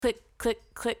Click, click,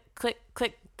 click, click,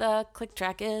 click. The click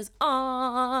track is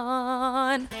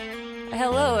on.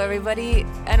 Hello, everybody,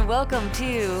 and welcome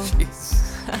to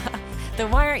the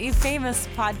Why Aren't You Famous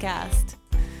podcast.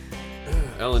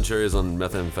 Ellen Cherry is on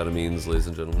methamphetamines, ladies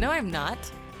and gentlemen. No, I'm not.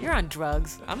 You're on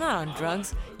drugs. I'm not on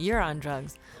drugs. You're on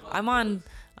drugs. I'm on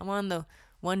the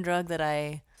one drug that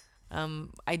I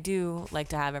do like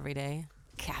to have every day.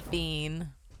 Caffeine.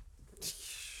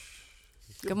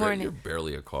 Good morning. You're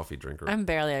barely a coffee drinker. I'm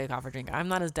barely a coffee drinker. I'm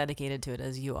not as dedicated to it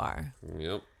as you are.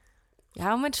 Yep.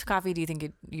 How much coffee do you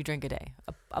think you drink a day?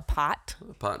 A pot?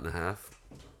 A pot and a half.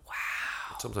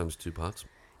 Wow. Sometimes 2 pots.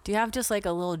 Do you have just like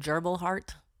a little gerbil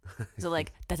heart? Is it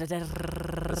like... That's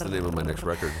the name of my next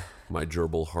record. My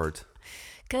Gerbil Heart.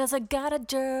 'Cause I got a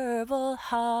gerbil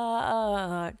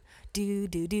heart. Do,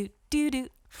 do, do, do, do.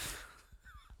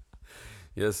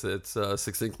 Yes, it's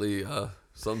succinctly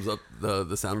sums up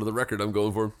the sound of the record I'm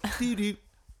going for. Dee-dee.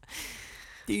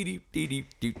 Dee-dee, dee-dee,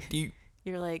 dee-dee.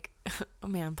 You're like, oh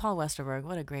man, Paul Westerberg,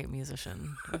 what a great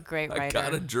musician. A great writer. I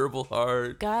got a gerbil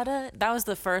heart. That was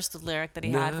the first lyric that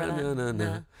he had for that. Na na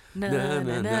na Na, na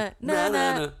na, na na,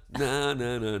 na, na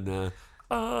na na na.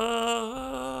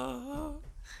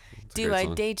 Do I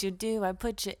date you? Do I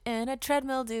put you in a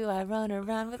treadmill? Do I run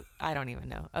around with... I don't even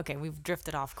know. Okay, we've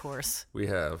drifted off course. We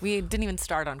have. We didn't even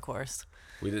start on course.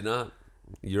 We did not.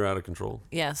 You're out of control.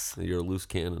 Yes. You're a loose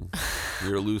cannon.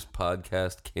 You're a loose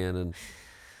podcast cannon.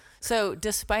 So,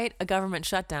 despite a government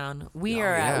shutdown, we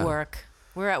are at work.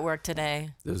 We're at work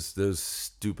today. Those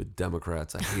stupid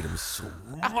Democrats. I hate them so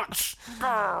much.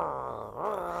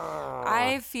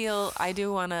 I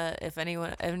do want to, if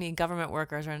any government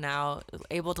workers are now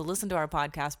able to listen to our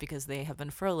podcast because they have been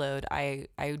furloughed, I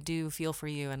do feel for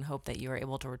you and hope that you are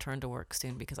able to return to work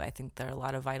soon, because I think there are a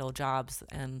lot of vital jobs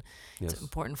and it's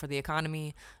important for the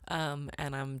economy. And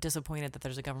I'm disappointed that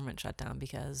there's a government shutdown,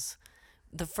 because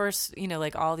the first,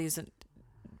 like all these...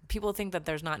 People think that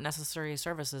there's not necessary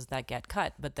services that get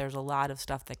cut, but there's a lot of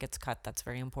stuff that gets cut that's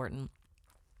very important.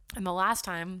 And the last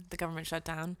time the government shut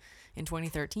down in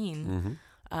 2013,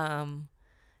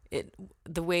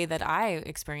 the way that I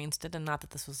experienced it, and not that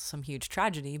this was some huge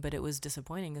tragedy, but it was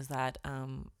disappointing, is that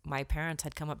my parents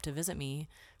had come up to visit me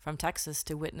from Texas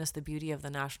to witness the beauty of the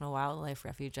National Wildlife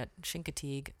Refuge at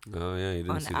Chincoteague. Oh yeah, you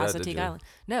didn't see that, did you? Island.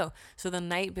 No. So the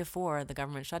night before the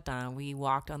government shutdown, we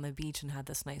walked on the beach and had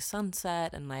this nice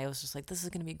sunset, and I was just like, "This is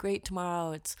going to be great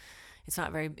tomorrow. It's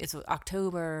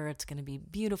October. It's going to be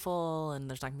beautiful, and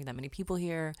there's not going to be that many people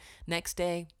here." Next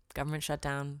day, government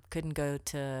shutdown. Couldn't go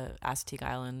to Assateague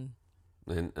Island.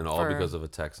 And all because of a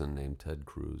Texan named Ted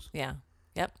Cruz. Yeah.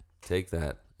 Yep. Take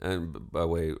that. And by the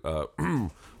way,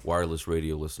 wireless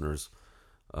radio listeners,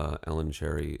 Ellen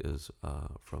Cherry is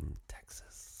from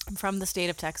Texas. I'm from the state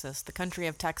of Texas, the country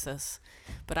of Texas.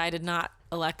 But I did not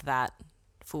elect that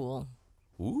fool.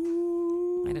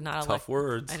 Ooh. I did not tough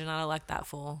words. I did not elect that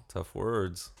fool. Tough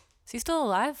words. Is he still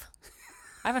alive?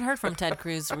 I haven't heard from Ted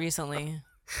Cruz recently.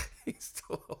 He's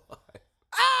still alive.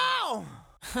 Ow!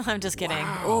 I'm just kidding.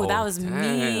 Wow. Oh, that was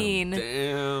mean.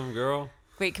 Damn, girl.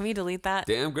 Wait, can we delete that?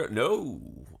 Damn, girl. No.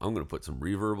 I'm going to put some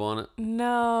reverb on it.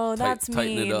 No, that's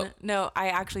tighten mean. it up. No, I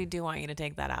actually do want you to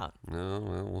take that out. No,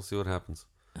 well, we'll see what happens.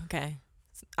 Okay.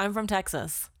 I'm from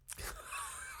Texas.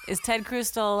 Is Ted Cruz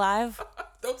still alive?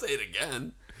 Don't say it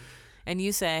again. And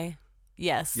you say,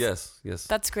 yes. Yes.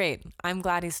 That's great. I'm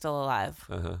glad he's still alive.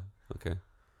 Uh-huh. Okay.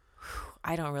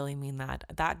 I don't really mean that.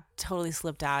 That totally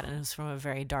slipped out, and it was from a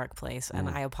very dark place, and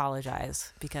I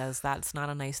apologize, because that's not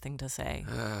a nice thing to say.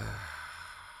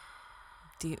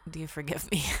 Do you forgive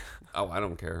me? Oh, I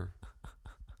don't care.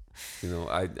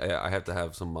 I have to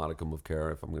have some modicum of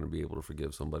care if I'm going to be able to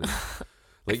forgive somebody.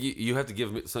 Like you have to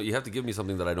give me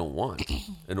something that I don't want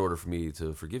in order for me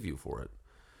to forgive you for it.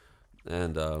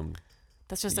 And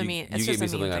that's just you gave me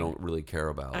something I don't really care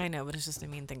about. I know, but it's just a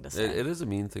mean thing to say. It is a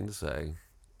mean thing to say,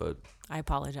 but I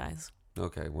apologize.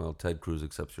 Okay, well, Ted Cruz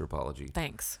accepts your apology.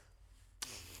 Thanks,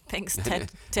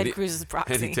 Ted Cruz's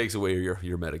proxy. And he takes away your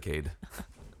Medicaid.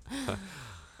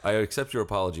 I accept your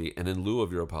apology, and in lieu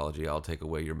of your apology, I'll take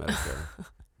away your Medicare.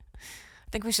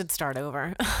 I think we should start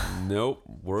over. Nope,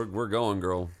 we're going,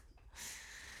 girl.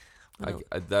 My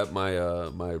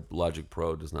Logic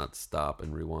Pro does not stop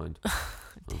and rewind,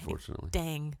 unfortunately.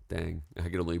 Dang. I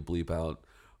can only bleep out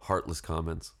heartless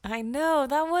comments. I know,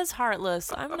 that was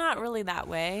heartless. I'm not really that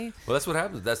way. Well, that's what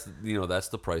happens. That's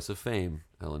the price of fame,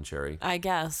 Ellen Cherry. I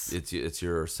guess. It's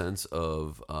your sense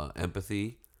of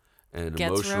empathy and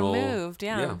gets emotional. removed.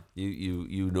 Yeah.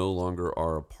 You no longer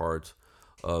are a part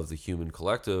of the human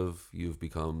collective. You've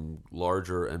become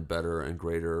larger and better and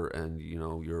greater, and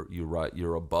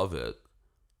you're above it.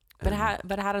 But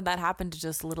how did that happen to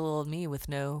just little old me with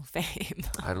no fame?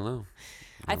 I don't know.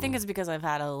 I think it's because I've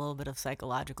had a little bit of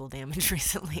psychological damage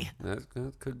recently.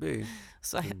 That could be.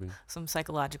 So some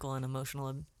psychological and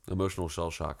Emotional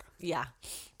shell shock. Yeah.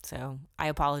 So I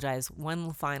apologize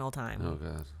one final time. Oh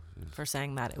God. Yes. For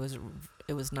saying that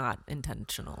it was not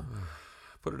intentional.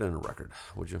 Put it in a record,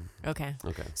 would you? Okay.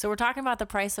 Okay. So we're talking about the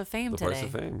price of fame today. The price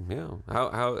of fame, yeah.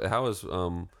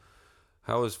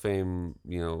 How is fame?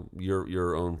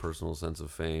 Your own personal sense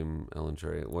of fame, Ellen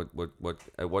Cherry.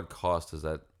 At what cost is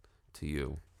that to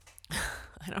you?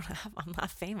 I'm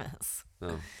not famous.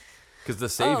 No, because the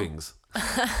savings.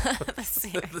 The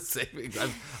savings. The savings.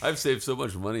 I've saved so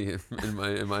much money in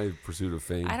my pursuit of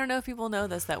fame. I don't know if people know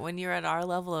this, that when you're at our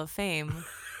level of fame,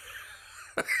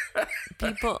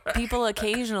 people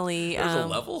occasionally. There's a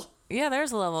level. Yeah,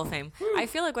 there's a level of fame. Woo. I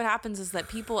feel like what happens is that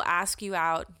people ask you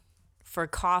out for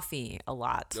coffee a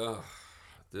lot. Do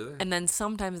they? And then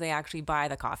sometimes they actually buy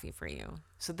the coffee for you.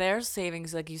 So there's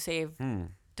savings, like you save,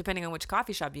 depending on which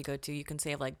coffee shop you go to, you can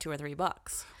save like $2 or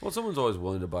 $3. Well, someone's always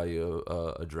willing to buy you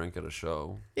a drink at a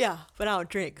show. Yeah, but I don't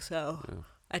drink, so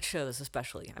at shows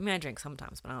especially. I mean, I drink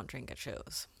sometimes, but I don't drink at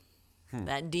shows.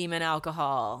 That demon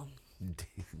alcohol.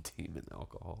 Demon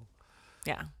alcohol.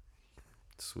 Yeah.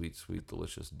 Sweet,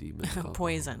 delicious demon alcohol.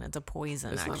 Poison. It's a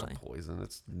poison, it's actually. It's not a poison.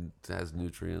 It has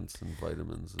nutrients and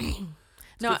vitamins. And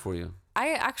it's No, good for you.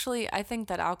 I think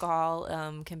that alcohol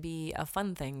can be a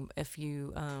fun thing if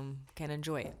you can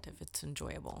enjoy it, if it's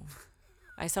enjoyable.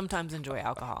 I sometimes enjoy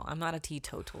alcohol. I'm not a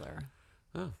teetotaler.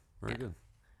 Oh, very good.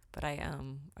 But anyway,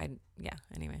 I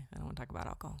don't want to talk about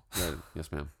alcohol. Right.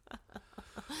 Yes, ma'am.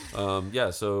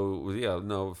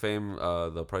 Fame,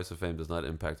 the price of fame does not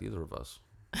impact either of us.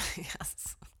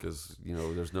 Yes. Because,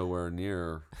 there's nowhere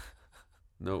near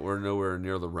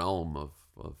the realm of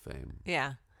fame.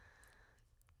 Yeah.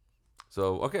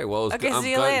 So, okay, well,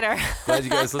 see you later. Glad you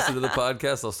guys listened to the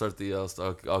podcast. I'll start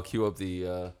I'll cue up the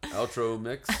outro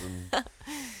mix and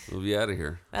we'll be out of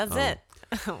here. That's it.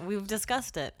 We've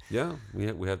discussed it. Yeah,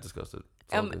 we have discussed it.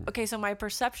 Okay, so my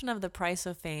perception of the price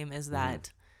of fame is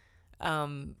that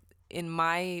in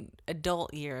my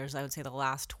adult years, I would say the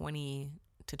last 20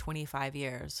 to 25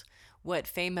 years, what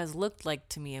fame has looked like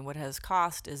to me and what has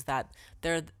cost is that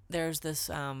there's this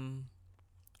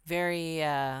very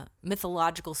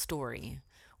mythological story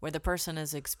where the person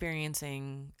is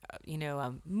experiencing,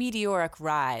 a meteoric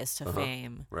rise to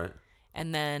fame. Right.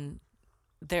 And then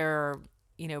they're,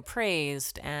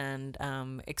 praised and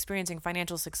experiencing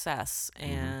financial success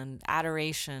and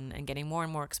adoration and getting more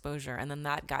and more exposure. And then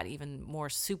that got even more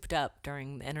souped up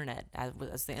during the internet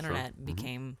as the internet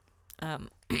became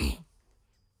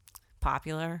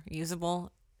popular,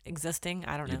 usable, existing.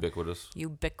 I don't know.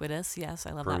 Ubiquitous. Yes.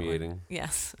 I love Permeating. that word.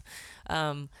 Yes.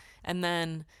 And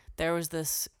then there was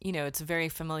this, it's a very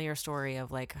familiar story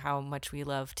of like how much we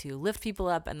love to lift people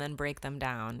up and then break them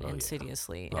down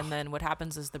insidiously. Yeah. And then what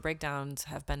happens is the breakdowns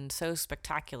have been so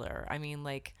spectacular. I mean,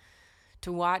 like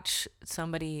to watch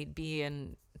somebody be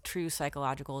in true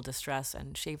psychological distress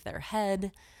and shave their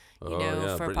head, for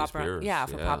paparazzi. Yeah,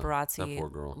 for paparazzi. That poor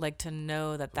girl. Like to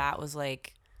know that was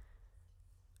like,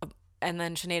 and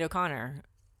then Sinead O'Connor,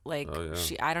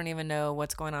 I don't even know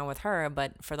what's going on with her,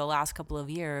 but for the last couple of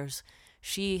years,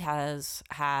 she has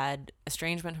had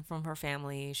estrangement from her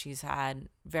family. She's had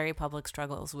very public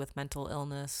struggles with mental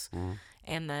illness.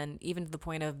 And then even to the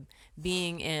point of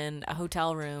being in a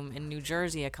hotel room in New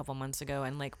Jersey a couple months ago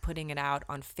and like putting it out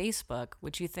on Facebook,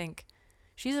 which you think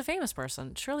she's a famous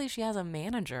person. Surely she has a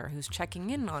manager who's checking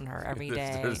in on her every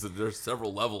day. There's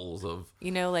several levels of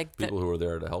people who are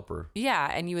there to help her.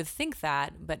 Yeah, and you would think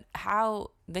that, but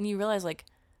how? Then you realize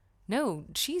no,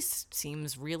 she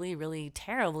seems really, really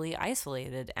terribly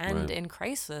isolated and in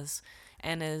crisis,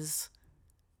 and is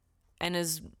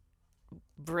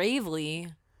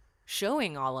bravely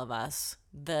showing all of us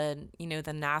the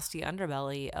nasty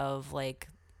underbelly of like,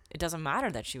 it doesn't matter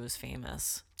that she was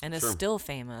famous and is still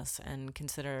famous and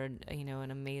considered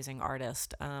an amazing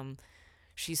artist.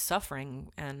 She's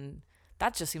suffering, and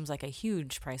that just seems like a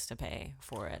huge price to pay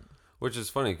for it. Which is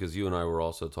funny because you and I were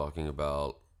also talking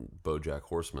about BoJack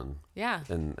Horseman. Yeah.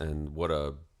 And what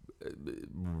a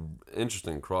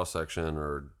interesting cross section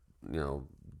or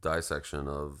dissection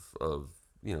of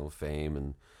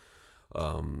fame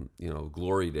and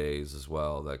glory days as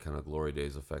well. That kind of glory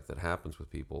days effect that happens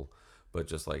with people, but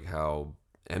just like how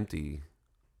empty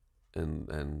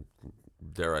and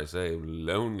dare I say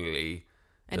lonely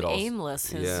and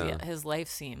aimless his life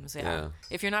seems. Yeah.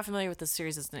 If you're not familiar with this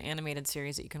series, it's an animated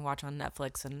series that you can watch on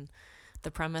Netflix, and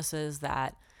the premise is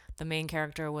that The main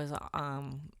character was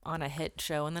on a hit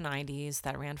show in the 90s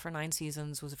that ran for 9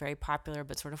 seasons, was very popular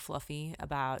but sort of fluffy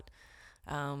about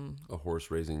A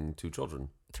horse raising two children.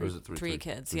 Or is it three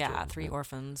kids, three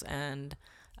orphans, and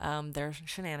their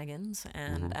shenanigans,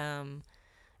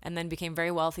 and then became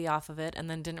very wealthy off of it, and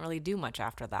then didn't really do much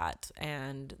after that.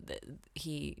 And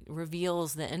he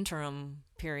reveals the interim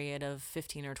period of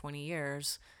 15 or 20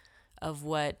 years of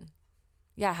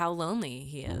how lonely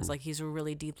he is. Like, he's a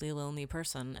really deeply lonely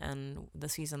person. And the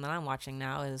season that I'm watching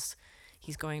now is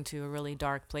he's going to a really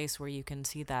dark place where you can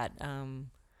see that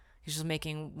he's just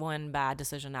making one bad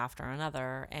decision after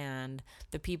another. And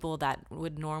the people that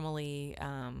would normally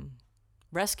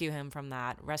rescue him from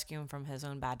his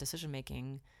own bad decision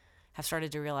making, have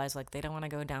started to realize, like, they don't want to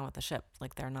go down with the ship.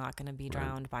 Like, they're not going to be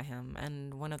drowned by him.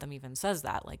 And one of them even says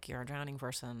that, like, you're a drowning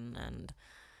person and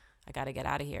I got to get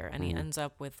out of here. And he ends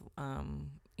up with,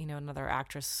 another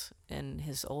actress in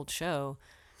his old show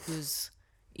who's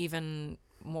even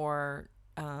more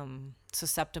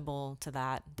susceptible to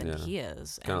that than he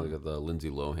is. Kind of like the Lindsay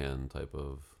Lohan type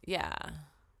of deal.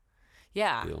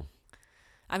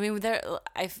 I mean,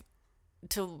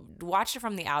 to watch it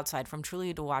from the outside,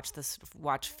 to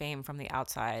watch Fame from the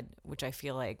outside, which I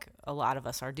feel like a lot of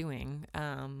us are doing.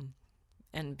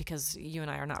 And because you and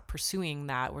I are not pursuing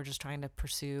that, we're just trying to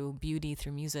pursue beauty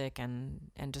through music and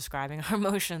describing our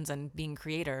emotions and being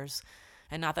creators.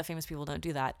 And not that famous people don't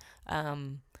do that.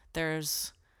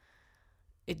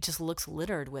 It just looks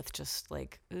littered with just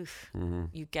like, oof,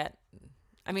 you get,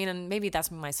 I mean, and maybe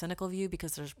that's my cynical view,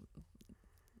 because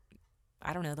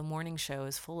the morning show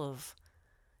is full of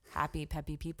happy,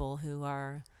 peppy people who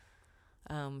are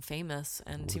famous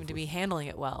and seem to be handling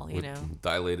it well,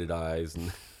 dilated eyes.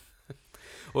 And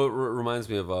well, it reminds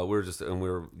me of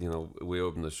we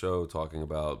opened the show talking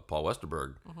about Paul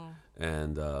Westerberg,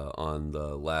 and on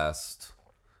the last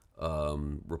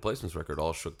Replacements record,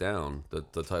 All Shook Down,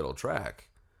 the title track,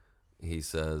 he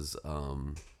says,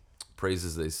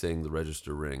 praises they sing, the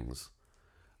register rings.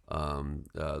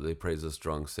 They praise us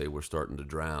drunk, say we're starting to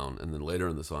drown. And then later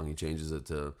in the song, he changes it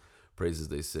to praises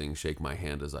they sing, shake my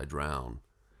hand as I drown.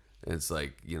 And it's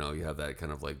like, you have that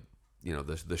kind of like,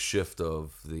 the shift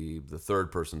of the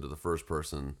third person to the first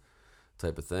person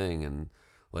type of thing. And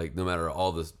like, no matter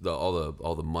all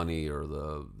the money or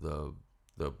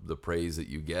the praise that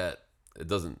you get, it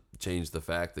doesn't change the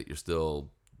fact that you're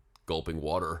still gulping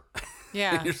water.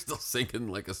 Yeah. You're still sinking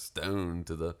like a stone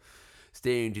to the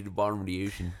bottom of the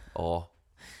ocean. Oh,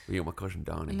 my cousin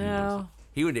Donnie. No.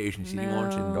 He went to Ocean City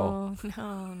once and all.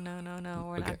 No.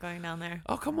 We're not going down there.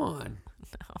 Oh, come on.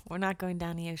 No, we're not going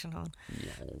down the ocean hole.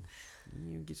 No.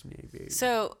 You get some baby.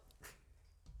 So,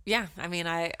 yeah, I mean,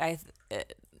 I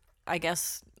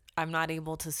guess I'm not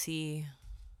able to see.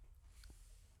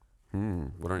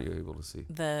 What aren't you able to see?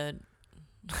 The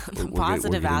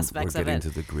positive aspects of it. We're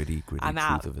getting to the gritty I'm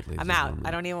out. truth of it. I'm out.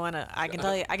 I don't even want to. I can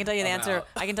tell you the answer.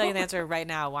 I can tell you the answer right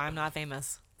now why I'm not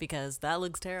famous, because that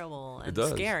looks terrible and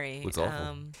scary. It's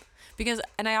awful.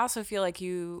 And I also feel like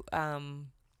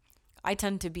I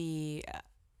tend to be,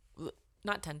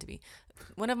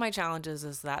 one of my challenges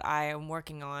is that I am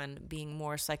working on being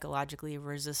more psychologically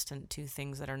resistant to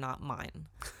things that are not mine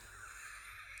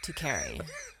to carry.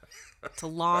 It's a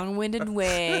long-winded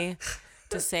way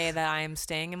to say that I am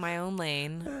staying in my own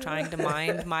lane, trying to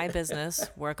mind my business,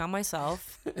 work on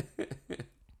myself.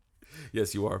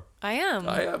 Yes, you are. I am.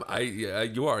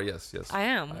 You are. Yes. I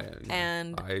am.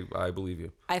 And I believe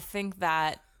you. I think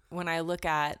that when I look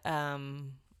at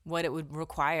what it would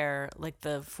require, like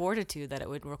the fortitude that it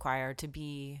would require to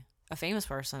be a famous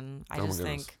person, I don't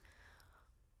think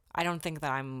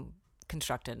that I'm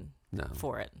constructed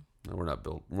for it. No, we're not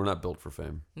built. We're not built for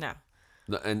fame. No.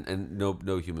 No, and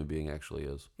no human being actually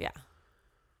is. Yeah.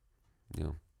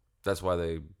 That's why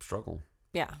they struggle.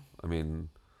 Yeah. I mean,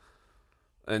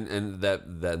 and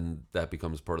that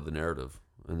becomes part of the narrative,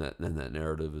 and that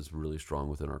narrative is really strong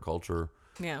within our culture.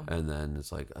 Yeah. And then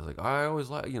it's like I always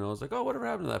like, it's like, oh, whatever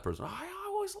happened to that person? I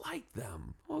always liked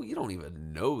them. Well, you don't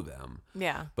even know them.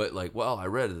 Yeah. But like, well, I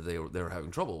read that they were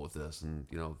having trouble with this, and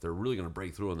they're really going to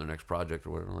break through on their next project or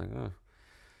whatever. I'm like,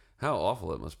 how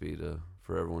awful it must be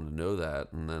for everyone to know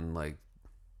that, and then like,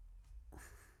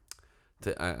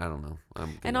 I don't know.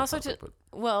 And also to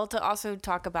also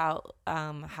talk about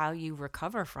how you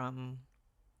recover from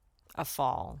a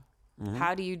fall. Mm-hmm.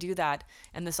 How do you do that?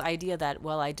 And this idea that,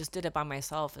 well, I just did it by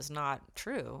myself is not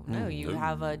true. No, you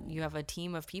have a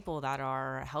team of people that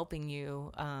are helping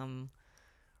you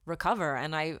recover.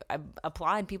 And I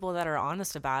applaud people that are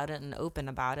honest about it and open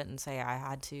about it and say, I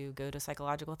had to go to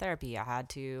psychological therapy. I had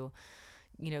to,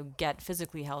 get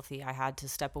physically healthy. I had to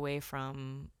step away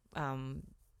from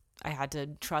I had to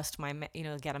trust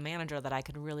get a manager that I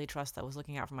could really trust that was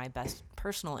looking out for my best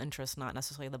personal interests, not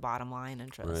necessarily the bottom line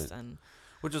interest. Right. And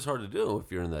Which is hard to do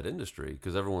if you're in that industry,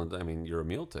 because you're a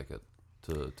meal ticket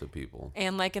to people.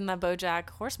 And like in the BoJack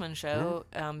Horseman show,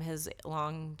 his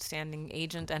long-standing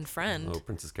agent and friend,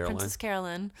 Princess Caroline. Princess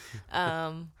Carolyn,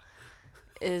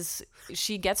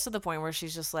 she gets to the point where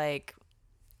she's just like,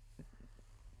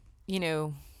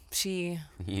 she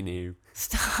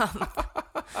stop.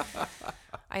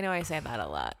 I know I say that a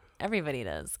lot. Everybody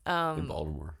does. In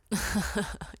Baltimore.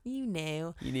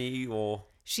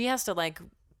 She has to like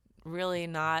really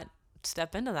not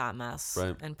step into that mess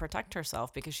right. and protect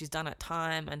herself because she's done it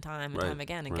time and time and right. time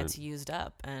again and right. gets used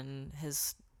up. And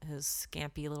his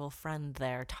scampy little friend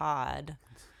there, Todd,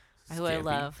 who I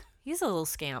love, he's a little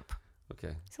scamp.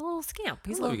 Okay. He's a little scamp.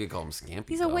 I love you can call him scampy.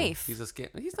 He's a waif. He's a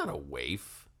scamp. He's not a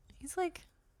waif. He's like...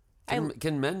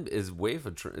 Is waif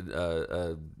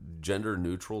a gender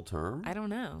neutral term? I don't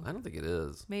know. I don't think it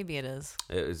is. Maybe it is.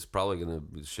 It's probably going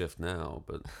to shift now,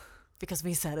 but... Because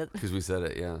we said it. Because we said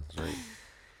it, yeah. That's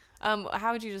right.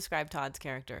 How would you describe Todd's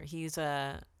character? He's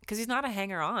because he's not a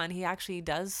hanger-on. He actually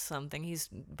does something. He's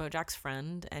BoJack's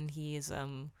friend, and he's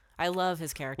I love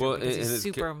his character because he's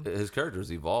super. His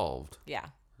character's evolved. Yeah.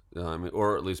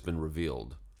 Or at least been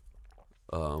revealed.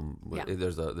 Yeah.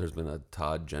 There's been a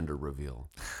Todd gender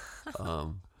reveal.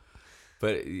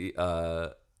 But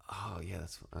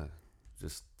that's I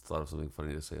just thought of something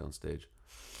funny to say on stage.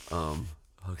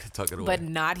 Okay, tuck it away. But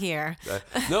not here.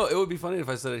 No, it would be funny if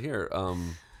I said it here.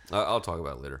 I'll talk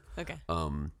about it later. Okay.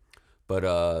 But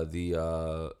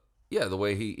the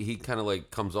way he kind of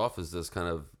like comes off as this kind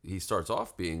of, he starts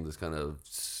off being this kind of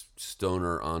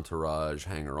stoner entourage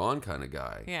hanger-on kind of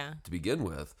guy. Yeah. To begin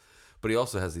with, but he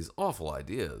also has these awful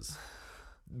ideas.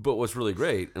 But what's really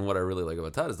great and what I really like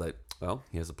about Todd is that, well,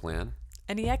 he has a plan.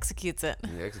 And he executes it.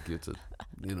 He executes it,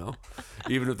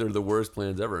 even if they're the worst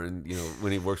plans ever. And,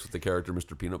 when he works with the character,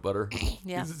 Mr. Peanut Butter,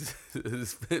 yeah.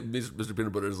 Mr.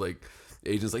 Peanut Butter is like,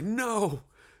 agent's like, no,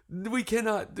 we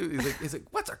cannot do. He's like,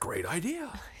 what's a great idea?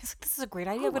 He's like, this is a great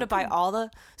idea. I'm going to buy all the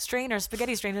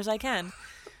spaghetti strainers I can.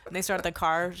 And they start the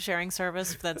car sharing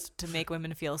service that's to make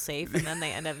women feel safe. And then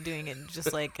they end up doing it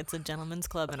just like it's a gentleman's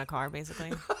club in a car,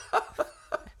 basically.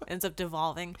 Ends up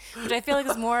devolving, which I feel like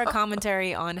is more a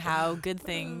commentary on how good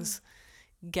things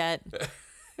get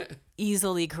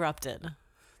easily corrupted.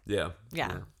 Yeah.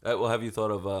 Well, have you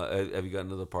thought of? Have you gotten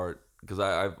to the part? Because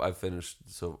I've finished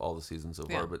all the seasons so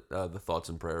far, but the thoughts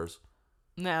and prayers.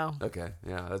 No. Okay.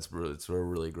 Yeah, it's a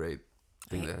really great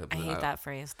thing that happened. I hate that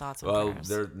phrase, thoughts and prayers.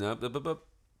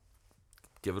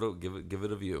 Give it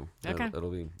a view. Okay.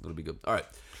 It'll be good. All right.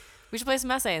 We should play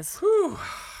some essays. Whew.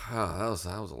 Oh,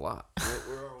 that was a lot.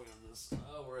 Where are we on this?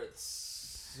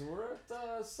 We're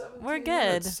at 17 We're good.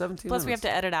 Minutes, 17 Plus, minutes. we have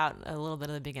to edit out a little bit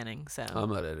of the beginning. So I'm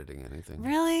not editing anything.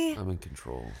 Really? I'm in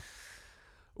control.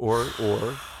 Or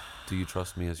do you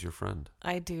trust me as your friend?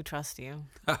 I do trust you.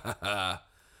 I'm not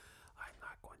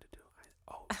going to do it.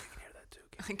 Oh, you can hear that too.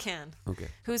 I can. Okay.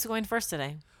 Who's going first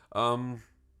today? I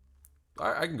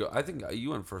can go. I think you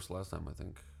went first last time. I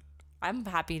think. I'm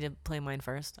happy to play mine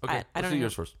first. Okay, I don't do know.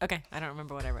 yours first. Okay, I don't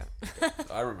remember what I wrote.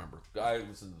 I remember. I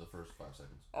listened to the first 5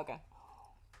 seconds. Okay.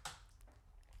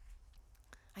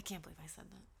 I can't believe I said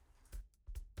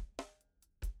that.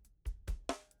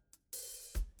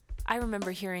 I remember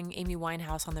hearing Amy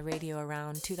Winehouse on the radio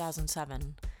around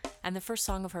 2007, and the first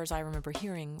song of hers I remember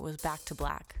hearing was Back to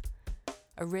Black.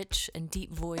 A rich and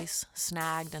deep voice,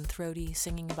 snagged and throaty,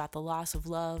 singing about the loss of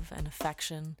love and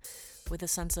affection with a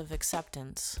sense of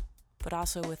acceptance, but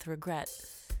also with regret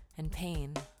and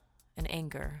pain and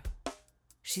anger.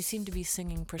 She seemed to be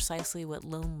singing precisely what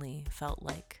lonely felt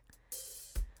like.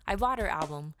 I bought her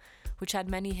album, which had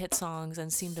many hit songs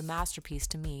and seemed a masterpiece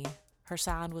to me. Her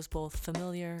sound was both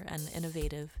familiar and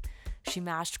innovative. She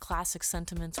matched classic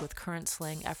sentiments with current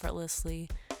slang effortlessly,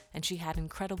 and she had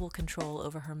incredible control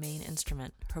over her main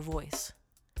instrument, her voice.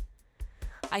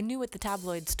 I knew what the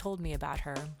tabloids told me about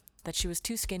her, that she was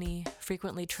too skinny,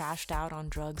 frequently trashed out on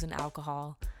drugs and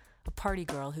alcohol, a party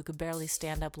girl who could barely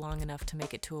stand up long enough to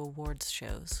make it to awards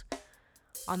shows.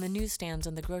 On the newsstands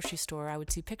in the grocery store, I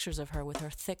would see pictures of her with her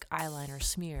thick eyeliner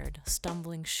smeared,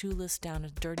 stumbling shoeless down a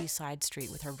dirty side street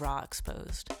with her bra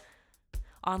exposed.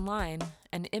 Online,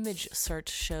 an image search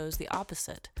shows the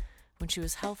opposite, when she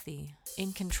was healthy,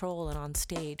 in control and on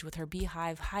stage with her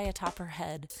beehive high atop her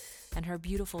head and her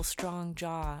beautiful strong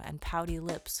jaw and pouty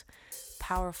lips,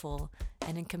 powerful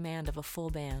and in command of a full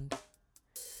band.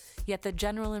 Yet the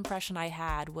general impression I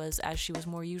had was as she was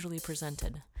more usually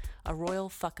presented, a royal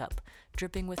fuck-up,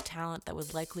 dripping with talent that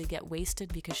would likely get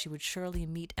wasted because she would surely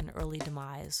meet an early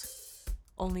demise.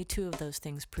 Only 2 of those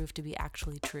things proved to be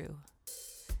actually true.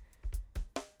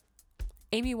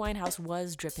 Amy Winehouse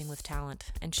was dripping with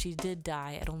talent, and she did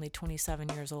die at only 27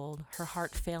 years old, her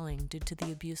heart failing due to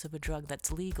the abuse of a drug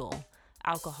that's legal,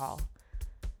 alcohol.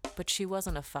 But she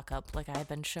wasn't a fuck-up like I had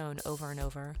been shown over and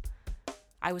over.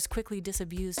 I was quickly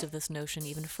disabused of this notion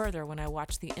even further when I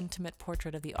watched the intimate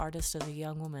portrait of the artist as a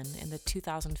young woman in the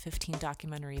 2015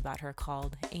 documentary about her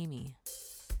called Amy.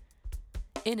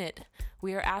 In it,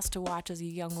 we are asked to watch as a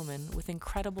young woman with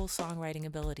incredible songwriting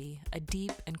ability, a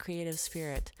deep and creative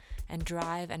spirit, and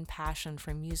drive and passion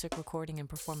for music recording and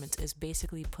performance is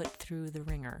basically put through the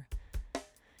ringer.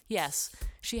 Yes,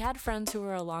 she had friends who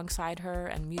were alongside her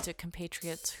and music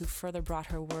compatriots who further brought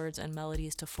her words and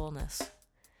melodies to fullness.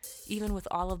 Even with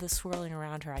all of this swirling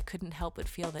around her, I couldn't help but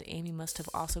feel that Amy must have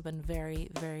also been very,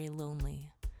 very lonely.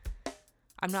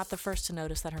 I'm not the first to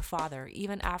notice that her father,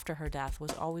 even after her death,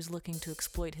 was always looking to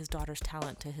exploit his daughter's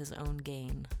talent to his own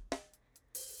gain.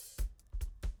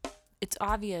 It's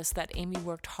obvious that Amy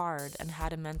worked hard and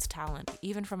had immense talent,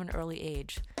 even from an early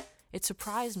age. It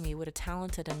surprised me what a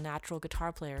talented and natural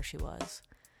guitar player she was.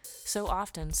 So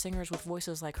often, singers with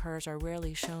voices like hers are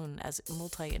rarely shown as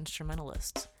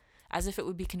multi-instrumentalists, as if it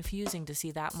would be confusing to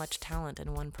see that much talent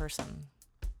in one person.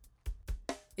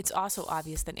 It's also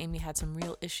obvious that Amy had some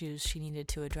real issues she needed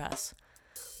to address,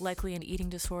 likely an eating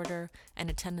disorder and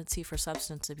a tendency for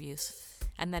substance abuse,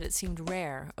 and that it seemed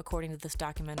rare, according to this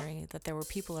documentary, that there were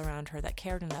people around her that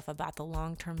cared enough about the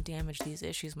long-term damage these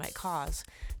issues might cause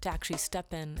to actually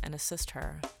step in and assist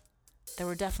her. There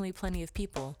were definitely plenty of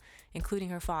people, including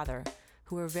her father,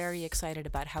 who were very excited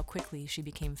about how quickly she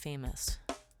became famous.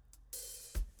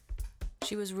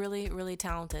 She was really, really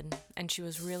talented, and she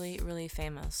was really, really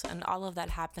famous, and all of that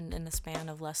happened in a span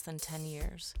of less than 10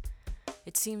 years.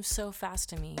 It seems so fast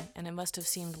to me, and it must have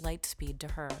seemed light speed to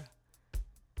her.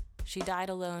 She died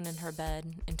alone in her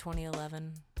bed in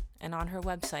 2011, and on her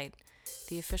website,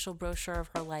 the official brochure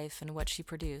of her life and what she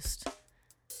produced,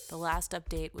 the last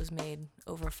update was made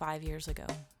over 5 years ago.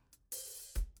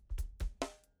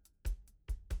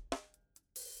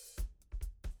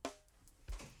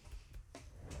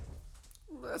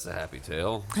 That's a happy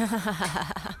tale.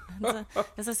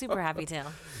 It's a super happy tale.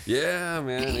 Yeah,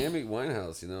 man. Amy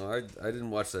Winehouse, I didn't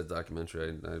watch that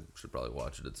documentary. I should probably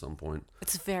watch it at some point.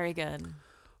 It's very good.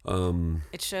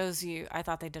 It shows you, I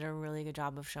thought they did a really good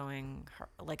job of showing her,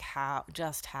 like, how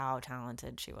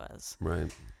talented she was. Right.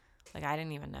 Like, I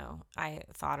didn't even know. I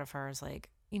thought of her as, like,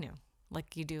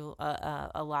 like you do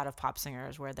a lot of pop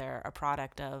singers where they're a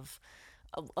product of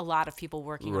a lot of people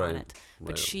working on it.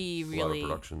 But she really,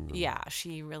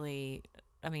 she really,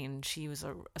 I mean, she was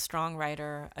a strong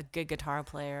writer, a good guitar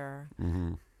player,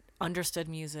 understood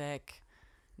music,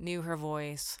 knew her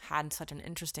voice, had such an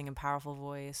interesting and powerful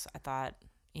voice. I thought,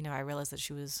 I realized that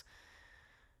she was,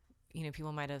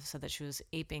 people might have said that she was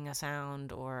aping a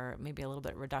sound or maybe a little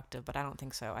bit reductive, but I don't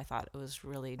think so. I thought it was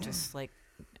really just like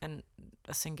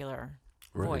a singular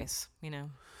voice,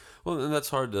 Well, and it's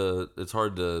hard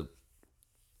to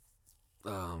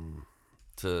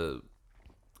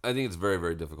I think it's very,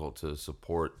 very difficult to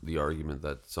support the argument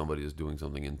that somebody is doing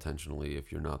something intentionally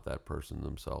if you're not that person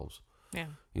themselves. Yeah.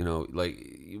 Like,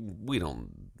 we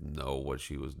don't know what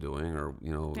she was doing, or,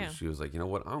 she was like,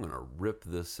 what, I'm going to rip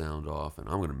this sound off and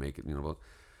I'm going to make it,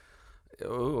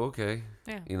 oh, okay.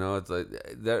 Yeah. It's like,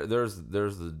 there's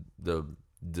the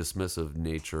dismissive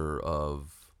nature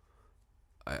of,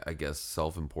 I guess,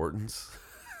 self-importance.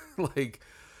 Like,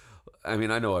 I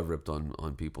mean, I know I've ripped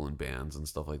on people in bands and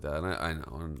stuff like that, and I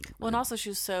know. And also she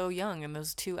was so young in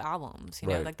those 2 albums,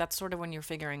 right. Like that's sort of when you're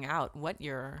figuring out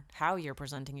how you're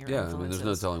presenting your influences. I mean, there's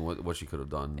no telling what she could have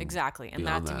done. Exactly, and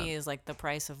that to me is like the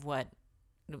price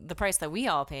that we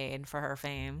all paid for her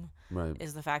fame. Right.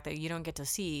 Is the fact that you don't get to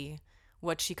see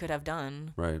what she could have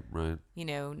done. Right.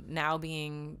 Now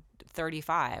being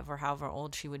 35 or however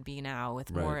old she would be now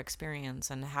with more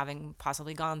experience and having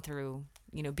possibly gone through,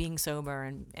 being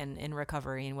sober and in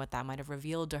recovery and what that might have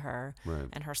revealed to her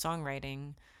and her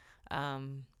songwriting.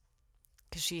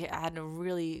 Because she had a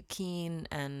really keen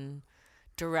and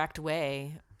direct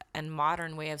way and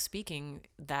modern way of speaking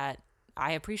that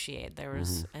I appreciate. There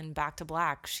was, in Back to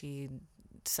Black, she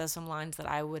says some lines that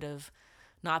I would have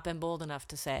not been bold enough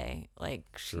to say. Like,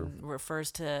 she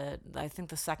refers to, I think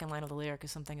the second line of the lyric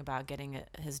is something about getting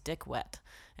his dick wet.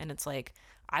 And it's like,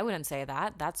 I wouldn't say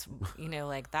that. That's,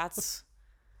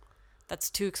 that's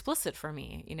too explicit for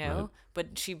me, Right.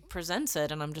 But she presents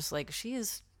it and I'm just like, she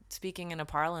is speaking in a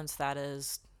parlance that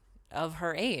is of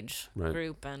her age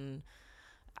group. And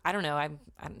I don't know,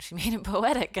 she made it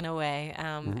poetic in a way.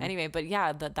 Anyway, but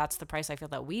yeah, that's the price I feel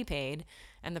that we paid.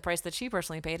 And the price that she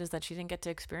personally paid is that she didn't get to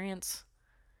experience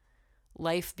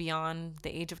life beyond the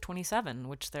age of 27,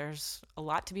 which there's a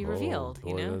lot to be revealed,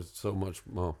 boy, there's so much.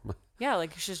 Well, Yeah,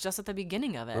 like she's just at the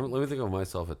beginning of it. let me think of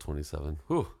myself at 27.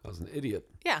 Whew, I was an idiot.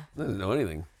 Yeah. I didn't know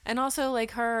anything. And also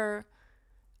like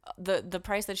the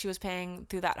price that she was paying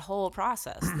through that whole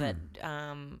process that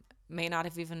may not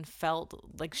have even felt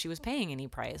like she was paying any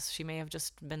price. She may have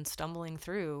just been stumbling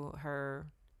through her,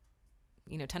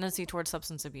 tendency towards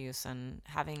substance abuse and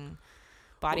having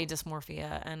body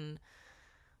dysmorphia, and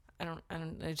I don't.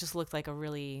 It just looked like a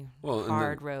really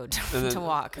hard road to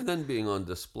walk. And then being on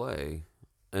display,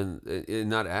 and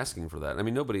not asking for that. I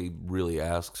mean, nobody really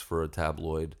asks for a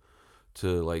tabloid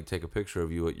to like take a picture of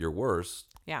you at your worst.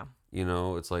 Yeah.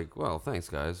 It's like, well, thanks,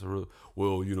 guys.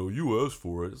 Well, you asked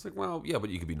for it. It's like, well, yeah, but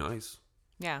you could be nice.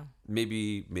 Yeah.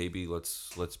 Maybe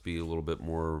let's be a little bit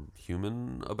more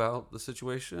human about the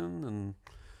situation and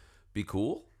be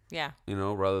cool. Yeah.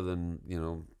 Rather than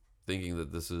thinking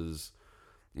that this is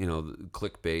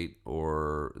clickbait,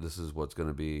 or this is what's going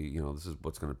to be this is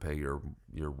what's going to pay your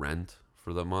rent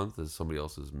for the month, is somebody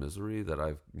else's misery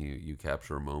that you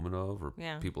capture a moment of, or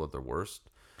people at their worst.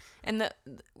 And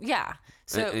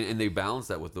so and they balance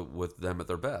that with them at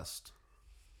their best.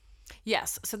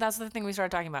 Yes, so that's the thing we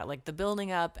started talking about, like the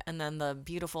building up and then the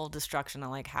beautiful destruction,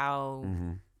 and like how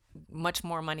much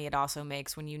more money it also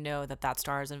makes when you know that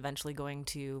star is eventually going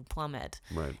to plummet.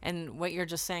 Right. And what you're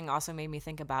just saying also made me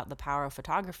think about the power of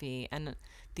photography, and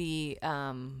the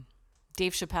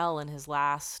Dave Chappelle in his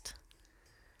last,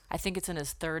 I think it's in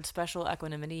his third special,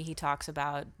 Equanimity, he talks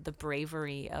about the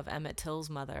bravery of Emmett Till's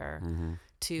mother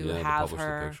to have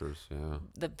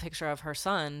the picture of her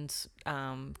son's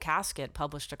casket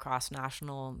published across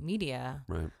national media.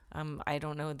 Right. I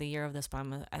don't know the year of this,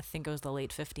 but I think it was the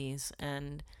late 50s.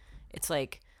 And it's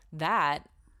like that,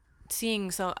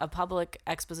 seeing a public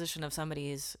exposition of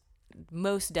somebody's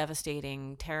most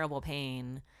devastating, terrible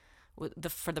pain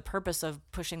for the purpose of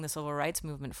pushing the civil rights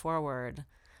movement forward.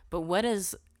 But what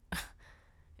is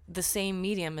the same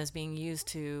medium is being used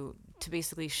to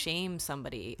basically shame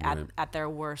somebody at their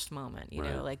worst moment,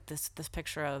 like this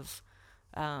picture of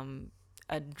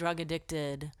a drug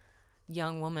addicted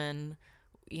young woman,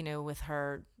 with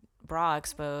her bra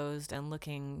exposed and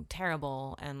looking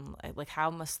terrible, and like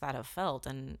how must that have felt,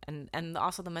 and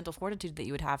also the mental fortitude that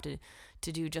you would have to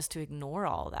do just to ignore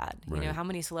all that. How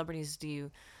many celebrities do you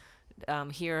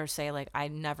hear say like, I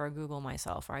never Google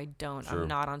myself, or I'm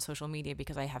not on social media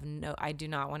because I do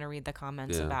not want to read the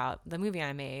comments about the movie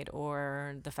I made,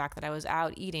 or the fact that I was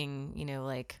out eating,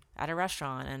 like at a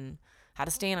restaurant and had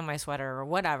a stain on my sweater or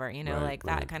whatever,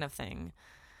 that kind of thing.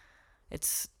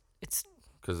 It's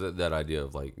because that idea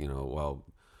of like, well,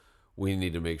 we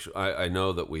need to make sure, I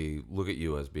know that we look at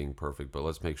you as being perfect, but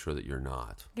let's make sure that you're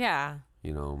not. Yeah.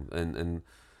 And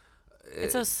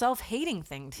it's a self-hating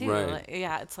thing too. Right.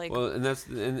 It's like, well, and that's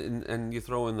and you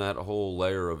throw in that whole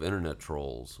layer of internet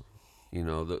trolls,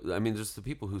 just the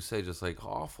people who say just like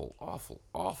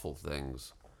awful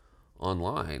things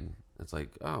online. It's like,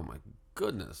 oh my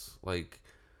goodness, like,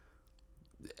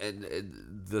 and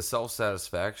the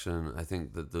self-satisfaction, I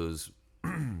think that those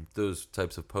those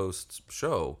types of posts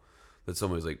show that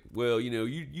somebody's like, well,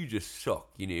 you just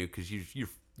suck, because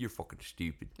you're fucking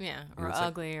stupid. Yeah, or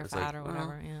ugly, or fat, or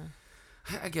whatever. Yeah.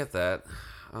 I get that.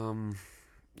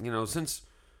 Since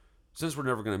we're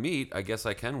never going to meet, I guess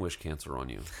I can wish cancer on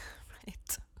you.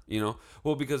 Right.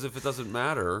 Well, because if it doesn't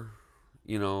matter,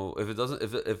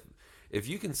 if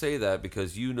you can say that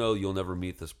because you'll never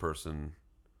meet this person,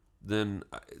 then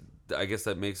I guess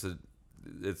that makes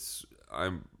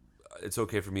it's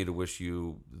okay for me to wish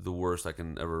you the worst I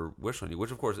can ever wish on you,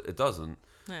 which of course it doesn't.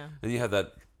 Yeah. And you had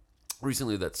that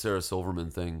recently, that Sarah Silverman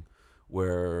thing,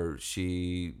 where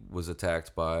she was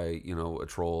attacked by, a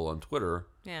troll on Twitter.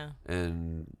 Yeah.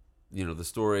 And, the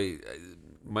story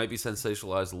might be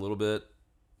sensationalized a little bit,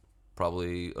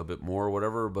 probably a bit more or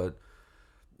whatever, but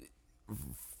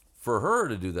for her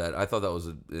to do that, I thought that was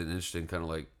an interesting kind of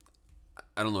like,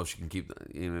 I don't know if she can keep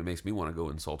that. It makes me want to go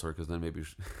insult her, because then maybe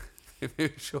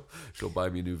she'll buy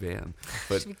me a new van.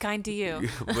 But she'll be kind to you.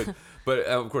 but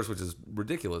of course, which is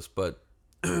ridiculous, but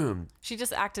she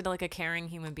just acted like a caring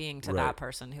human being to that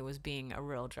person who was being a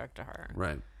real jerk to her.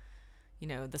 Right.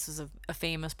 This is a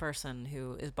famous person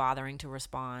who is bothering to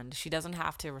respond. She doesn't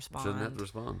have to respond. She doesn't have to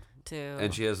respond.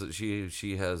 And she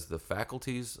has the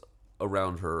faculties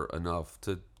around her enough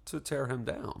to tear him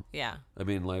down. Yeah. I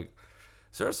mean, like,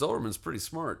 Sarah Silverman's pretty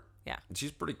smart. Yeah. And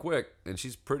she's pretty quick, and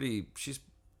she's pretty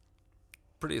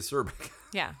acerbic.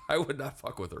 Yeah. I would not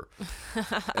fuck with her.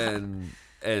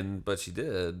 But she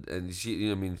did, and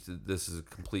this is a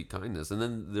complete kindness. And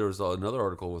then there was another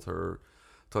article with her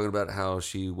talking about how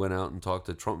she went out and talked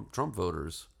to Trump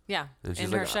voters. Yeah. And she's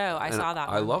In her like, show, I and saw that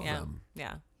I one. love Yeah. them.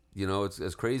 Yeah. You know, it's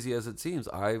as crazy as it seems.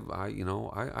 I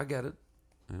get it.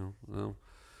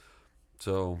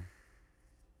 So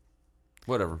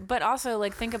whatever. But also,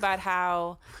 like, think about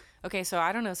how. Okay, so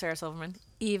I don't know Sarah Silverman,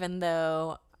 even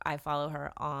though I follow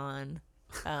her on,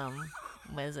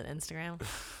 what is it, Instagram?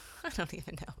 I don't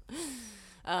even know.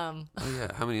 Oh yeah,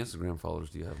 how many Instagram followers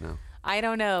do you have now? I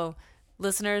don't know.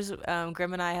 Listeners,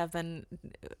 Grim and I have been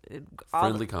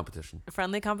Friendly competition.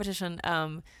 Friendly competition.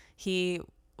 I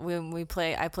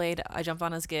jumped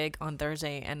on his gig on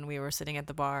Thursday, and we were sitting at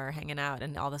the bar hanging out,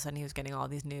 and all of a sudden he was getting all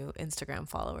these new Instagram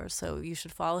followers. So you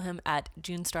should follow him at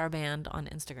June Star Band on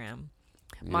Instagram.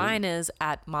 Yeah. Mine is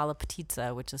at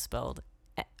Malapetitza, which is spelled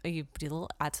you do the little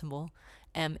at symbol,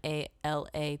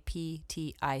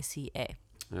 Malaptica.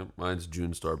 Yep, mine's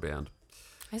June Star Band.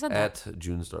 I said that. At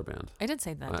June Star Band. I did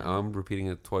say that. I'm repeating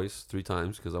it 3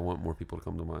 times because I want more people to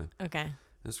come to my Okay.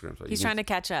 Instagram site. He's trying to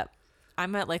catch up.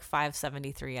 I'm at like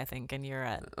 573, I think, and you're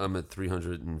at. I'm at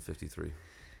 353.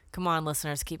 Come on,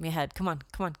 listeners, keep me ahead. Come on,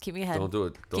 keep me ahead. Don't do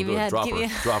it. Don't Keep do me it. ahead, Drop keep her.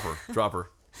 me- Drop her. Drop her.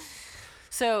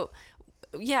 So,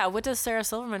 yeah, what does Sarah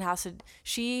Silverman have to?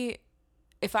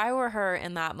 If I were her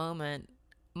in that moment,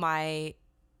 my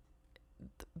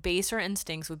baser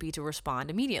instincts would be to respond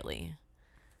immediately.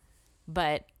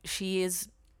 But she is,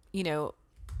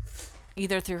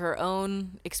 either through her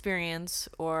own experience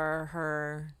or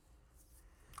her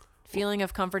feeling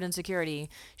of comfort and security,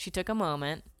 she took a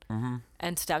moment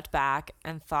and stepped back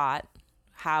and thought,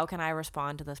 how can I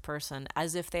respond to this person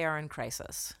as if they are in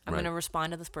crisis? I'm going to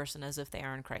respond to this person as if they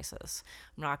are in crisis.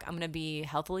 I'm going to be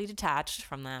healthily detached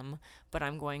from them, but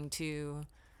I'm going to,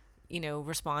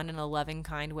 respond in a loving,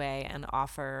 kind way and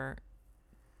offer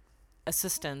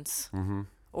assistance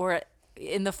or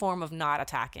in the form of not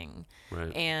attacking.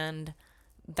 Right. And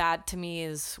that to me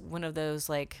is one of those,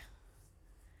 like,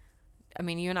 I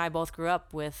mean, you and I both grew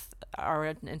up with our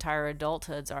entire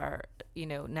adulthoods are,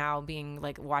 now being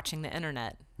like watching the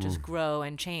internet just grow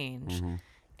and change.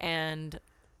 And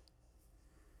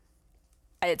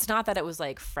it's not that it was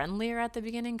like friendlier at the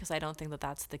beginning, because I don't think that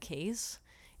that's the case.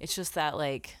 It's just that,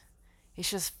 like,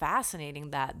 it's just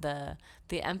fascinating that the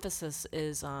emphasis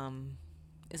is on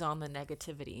the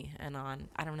negativity and on,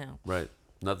 I don't know. Right.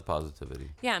 Not the positivity.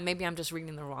 Yeah, maybe I'm just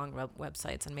reading the wrong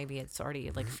websites, and maybe it's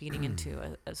already like feeding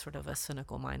into a sort of a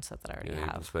cynical mindset that I already You're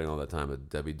have. spending all that time at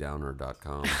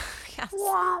DebbieDowner.com. Yes.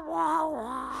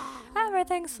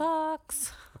 Everything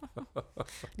sucks.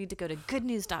 Need to go to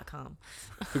goodnews.com.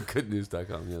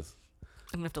 Goodnews.com, yes.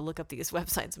 I'm gonna have to look up these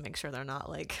websites and make sure they're not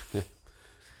like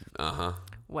Uh-huh.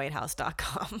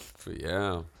 whitehouse.com.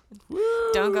 Yeah.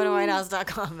 Don't go to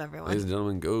whitehouse.com, everyone. Ladies and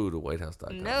gentlemen, go to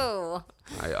whitehouse.com. No.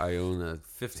 I own a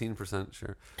 15%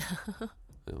 share.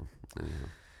 Anyhow.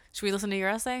 Should we listen to your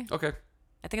essay? Okay.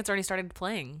 I think it's already started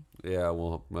playing. Yeah,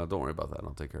 well, don't worry about that.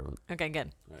 I'll take care of it. Okay,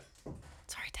 good. All right.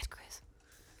 Sorry, Ted Cruz.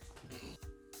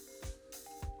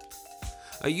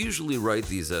 I usually write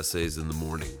these essays in the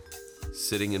morning,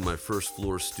 sitting in my first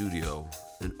floor studio,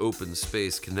 an open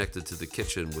space connected to the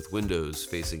kitchen with windows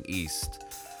facing east.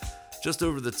 Just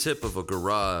over the tip of a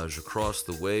garage across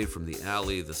the way from the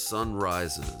alley, the sun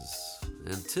rises,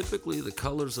 and typically the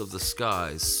colors of the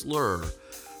sky slur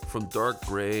from dark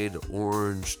gray to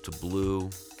orange to blue.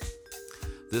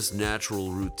 This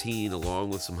natural routine,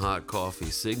 along with some hot coffee,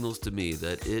 signals to me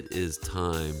that it is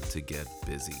time to get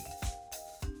busy.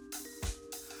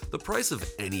 The price of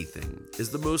anything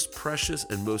is the most precious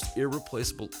and most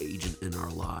irreplaceable agent in our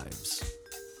lives: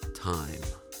 time.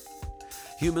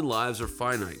 Human lives are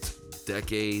finite.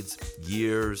 Decades,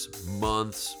 years,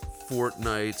 months,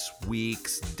 fortnights,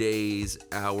 weeks, days,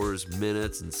 hours,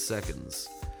 minutes, and seconds.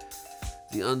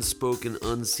 The unspoken,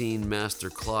 unseen master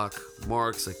clock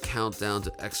marks a countdown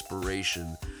to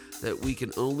expiration that we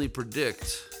can only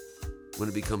predict when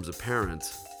it becomes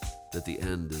apparent that the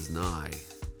end is nigh.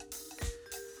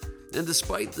 And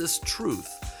despite this truth,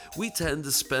 we tend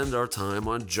to spend our time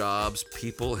on jobs,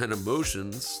 people, and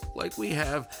emotions like we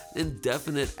have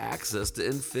indefinite access to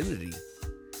infinity.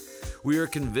 We are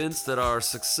convinced that our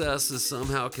success is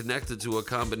somehow connected to a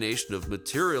combination of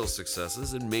material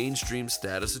successes and mainstream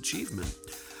status achievement.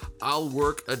 I'll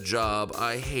work a job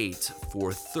I hate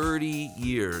for 30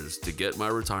 years to get my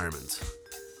retirement,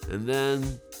 and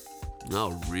then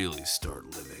I'll really start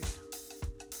living.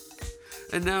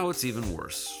 And now it's even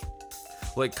worse.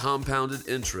 Like compounded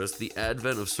interest, the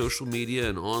advent of social media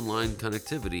and online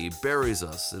connectivity buries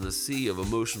us in a sea of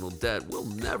emotional debt we'll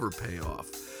never pay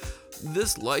off.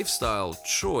 This lifestyle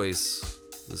choice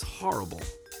is horrible.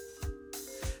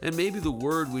 And maybe the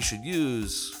word we should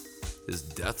use is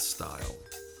death style.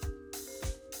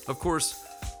 Of course,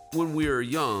 When we are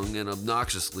young and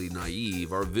obnoxiously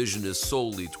naive, our vision is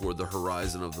solely toward the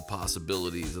horizon of the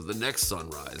possibilities of the next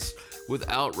sunrise,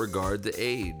 without regard to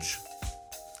age.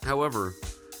 However,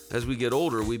 as we get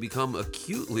older, we become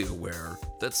acutely aware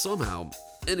that somehow,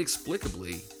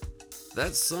 inexplicably,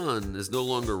 that sun is no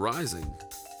longer rising.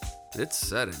 It's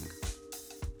setting.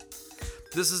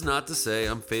 This is not to say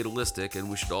I'm fatalistic and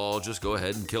we should all just go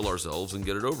ahead and kill ourselves and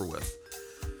get it over with.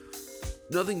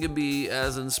 Nothing can be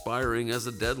as inspiring as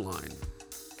a deadline.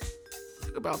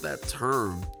 Think about that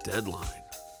term, deadline.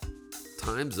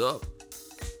 Time's up.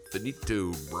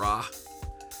 Finito, brah.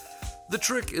 The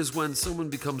trick is when someone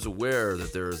becomes aware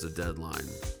that there is a deadline.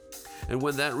 And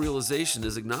when that realization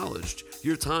is acknowledged,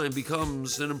 your time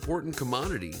becomes an important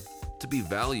commodity to be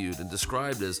valued and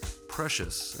described as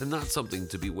precious and not something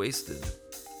to be wasted.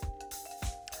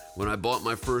 When I bought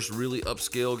my first really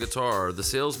upscale guitar, the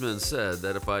salesman said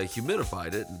that if I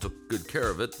humidified it and took good care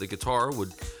of it, the guitar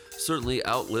would certainly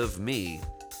outlive me.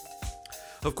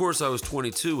 Of course, I was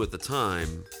 22 at the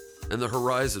time, and the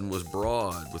horizon was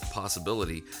broad with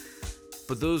possibility,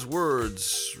 but those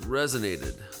words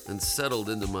resonated and settled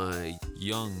into my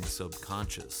young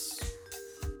subconscious.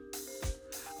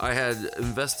 I had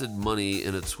invested money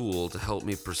in a tool to help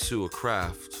me pursue a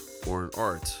craft or an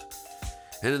art.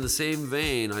 And in the same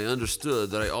vein, I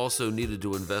understood that I also needed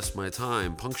to invest my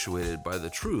time punctuated by the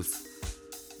truth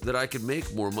that I could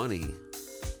make more money.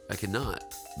 I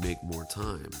cannot make more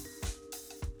time.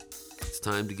 It's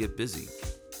time to get busy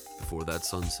before that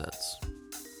sun sets.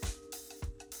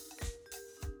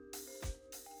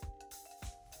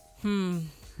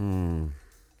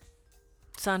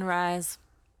 Sunrise,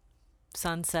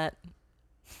 sunset,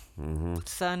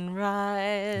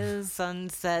 sunrise,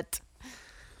 sunset.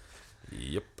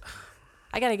 Yep.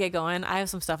 I gotta get going. I have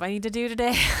some stuff I need to do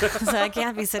today, so I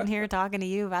can't be sitting here talking to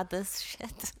you about this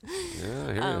shit. Yeah,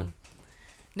 I hear you.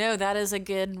 No, that is a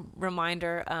good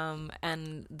reminder.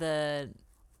 And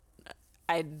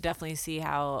I definitely see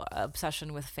how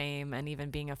obsession with fame and even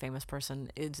being a famous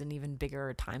person is an even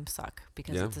bigger time suck,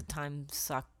 because it's a time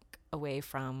suck away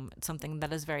from something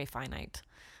that is very finite.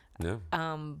 Yeah.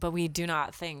 But we do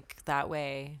not think that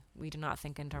way. We do not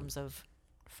think in terms of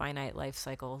finite life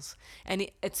cycles. And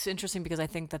it's interesting because I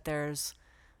think that there's,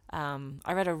 I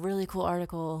read a really cool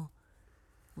article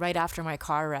right after my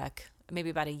car wreck, maybe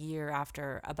about a year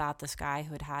after, about this guy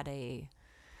who had a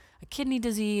kidney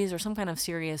disease or some kind of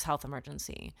serious health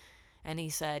emergency. And he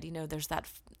said, there's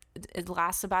it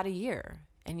lasts about a year.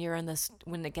 And you're in this,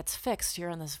 when it gets fixed, you're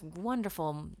in this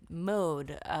wonderful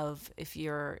mode of, if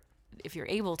you're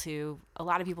able to, a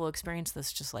lot of people experience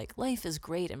this, just like life is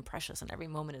great and precious and every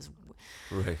moment is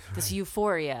this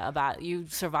euphoria about you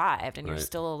survived and you're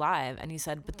still alive. And he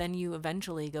said, but then you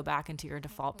eventually go back into your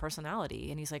default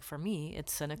personality. And he's like, for me,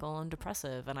 it's cynical and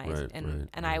depressive.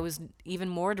 And I was even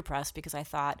more depressed because I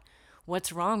thought,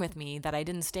 what's wrong with me that I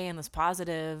didn't stay in this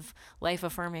positive, life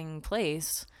affirming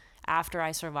place after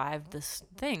I survived this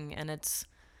thing? And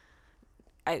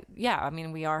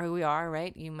we are who we are,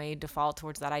 right? You may default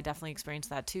towards that. I definitely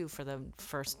experienced that too for the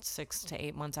first 6 to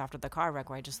 8 months after the car wreck,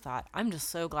 where I just thought, I'm just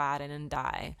so glad I didn't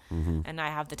die. And I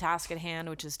have the task at hand,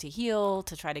 which is to heal,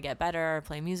 to try to get better,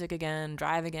 play music again,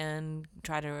 drive again,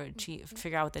 try to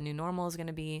figure out what the new normal is going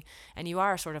to be. And you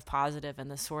are sort of positive and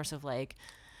the source of like,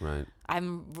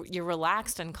 you're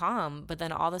relaxed and calm, but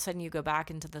then all of a sudden you go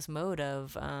back into this mode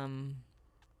of,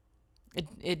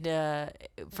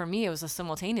 for me, it was a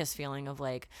simultaneous feeling of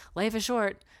like, life is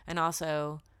short, and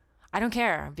also I don't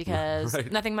care because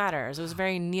nothing matters. It was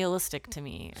very nihilistic to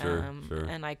me.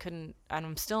 And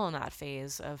I'm still in that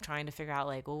phase of trying to figure out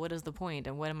like, well, what is the point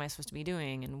and what am I supposed to be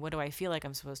doing and what do I feel like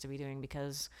I'm supposed to be doing,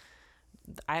 because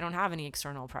I don't have any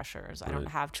external pressures. I don't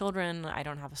have children. I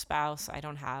don't have a spouse. I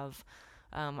don't have,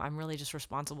 I'm really just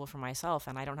responsible for myself,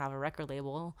 and I don't have a record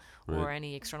label or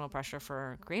any external pressure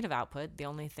for creative output. The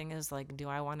only thing is like, do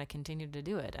I want to continue to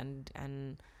do it?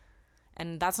 And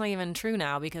that's not even true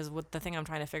now, because what the thing I'm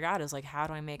trying to figure out is like, how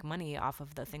do I make money off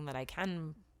of the thing that I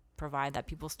can provide that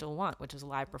people still want, which is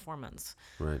live performance.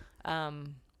 Right.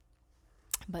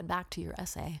 But back to your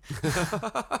essay.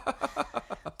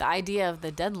 The idea of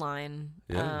the deadline.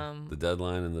 The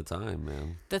deadline and the time,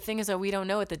 man. The thing is that we don't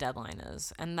know what the deadline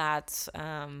is. And that's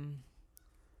when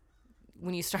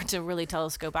you start to really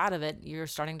telescope out of it, you're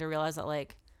starting to realize that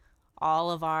like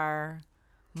all of our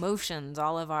motions,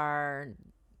 all of our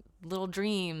little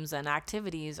dreams and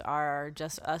activities are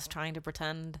just us trying to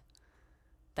pretend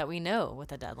that we know what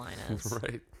the deadline is.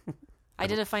 Right. I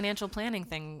did a financial planning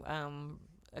thing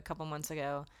a couple months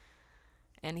ago,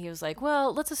 and he was like,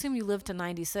 well, let's assume you live to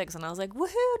 96. And I was like,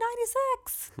 woohoo,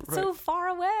 96, so far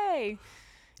away.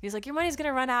 He's like, your money's going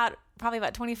to run out probably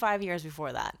about 25 years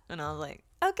before that. And I was like,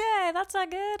 okay, that's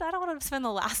not good. I don't want to spend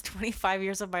the last 25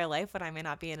 years of my life when I may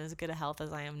not be in as good a health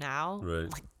as I am now.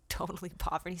 Right. Like totally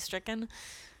poverty stricken.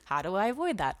 How do I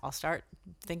avoid that? I'll start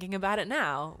thinking about it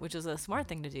now, which is a smart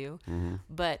thing to do. Mm-hmm.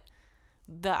 But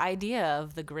the idea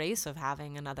of the grace of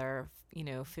having another,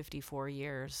 54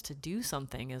 years to do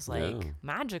something is like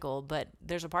magical. But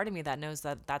there's a part of me that knows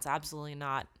that that's absolutely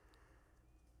not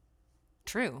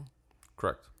true.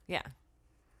 Correct. Yeah.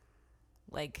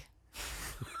 Like,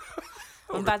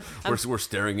 we're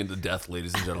staring into death,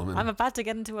 ladies and gentlemen. I'm about to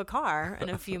get into a car in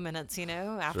a few minutes,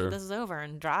 after Sure. this is over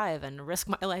and drive and risk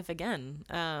my life again.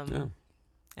 Yeah.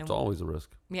 It's always a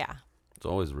risk. Yeah. It's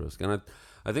always a risk. And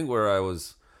I think where I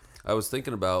was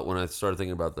thinking about when I started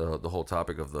thinking about the whole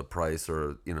topic of the price,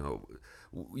 or,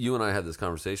 you and I had this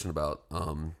conversation about,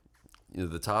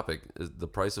 the topic is the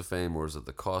price of fame, or is it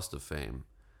the cost of fame?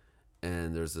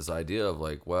 And there's this idea of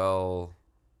like, well,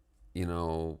 I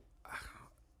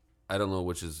don't know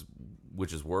which is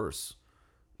worse.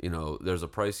 There's a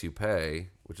price you pay,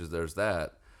 there's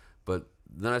that. But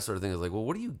then I started thinking like, well,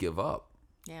 what do you give up?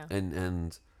 Yeah.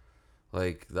 And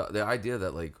like the idea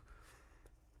that like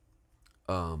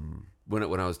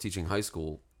when I was teaching high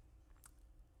school,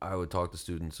 I would talk to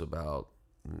students about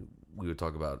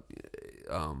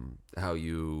how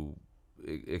you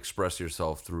express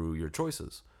yourself through your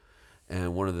choices.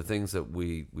 And one of the things that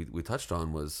we touched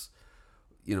on was,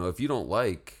 if you don't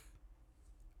like,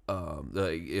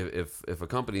 if a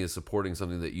company is supporting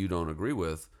something that you don't agree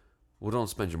with, well, don't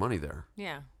spend your money there.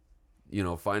 Yeah.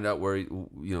 Find out where,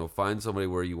 find somebody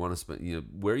where you want to spend,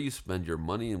 where you spend your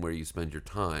money and where you spend your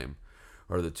time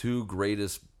are the two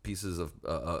greatest pieces of,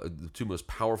 the two most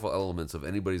powerful elements of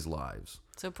anybody's lives.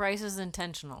 So price is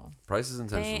intentional. Price is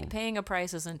intentional. Paying a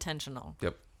price is intentional.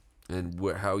 Yep. And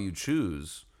how you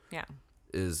choose. Yeah.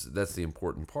 That's the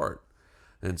important part.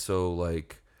 And so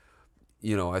like,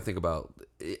 I think about,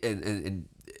 and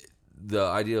the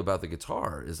idea about the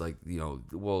guitar is like,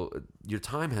 well, your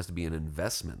time has to be an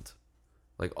investment.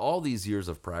 Like all these years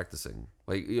of practicing,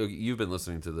 like you've been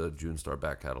listening to the June Star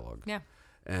back catalog. Yeah.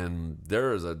 And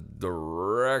there is a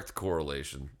direct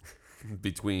correlation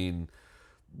between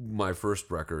my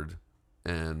first record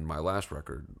and my last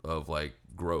record of like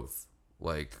growth,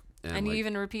 like. And you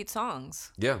even repeat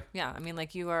songs. Yeah. Yeah. I mean,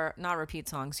 like you are not repeat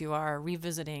songs. You are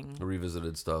revisiting.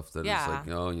 Revisited stuff that is like,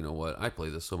 oh, you know what? I play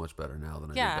this so much better now than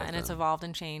I did back then. It's evolved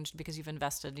and changed because you've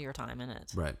invested your time in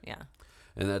it. Right. Yeah.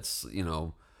 And that's,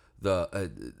 and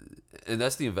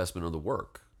that's the investment of the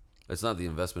work. It's not the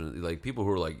investment. Like people who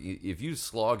are like, if you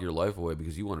slog your life away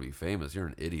because you want to be famous, you're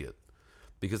an idiot.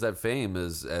 Because that fame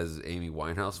is, as Amy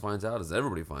Winehouse finds out, as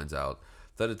everybody finds out,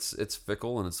 that it's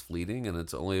fickle and it's fleeting and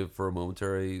it's only for a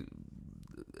momentary,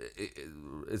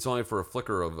 it's only for a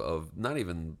flicker of not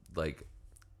even like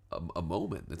a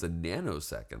moment. It's a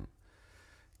nanosecond.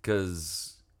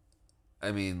 Because,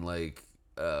 I mean, like,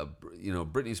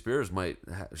 Britney Spears I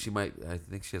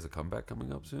think she has a comeback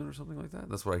coming up soon or something like that.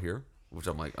 That's what I hear, which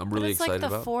I'm really excited about. It's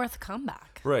like the fourth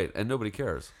comeback. Right, and nobody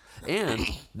cares. And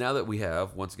now that we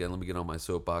have, once again, let me get on my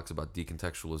soapbox about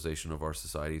decontextualization of our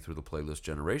society through the playlist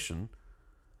generation.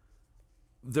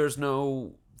 There's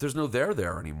no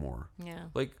there anymore. Yeah.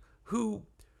 Like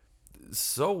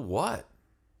so what?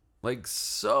 Like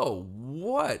so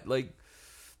what? Like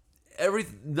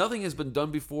nothing has been done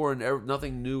before, and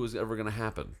nothing new is ever going to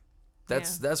happen.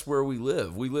 That's where we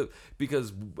live. We live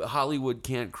because Hollywood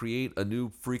can't create a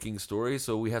new freaking story,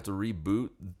 so we have to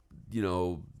reboot.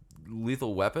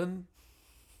 Lethal Weapon.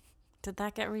 Did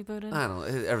that get rebooted? I don't know.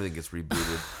 Everything gets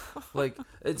rebooted. Like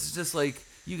it's just like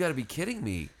you got to be kidding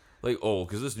me. Like, oh,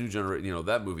 because this new generation,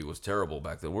 that movie was terrible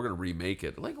back then. We're going to remake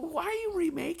it. Like, why are you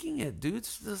remaking it, dude?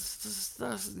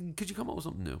 Could you come up with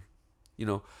something new?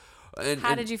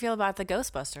 How did you feel about the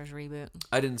Ghostbusters reboot?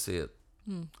 I didn't see it.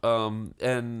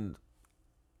 And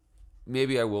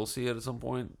maybe I will see it at some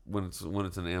point when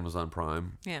it's in Amazon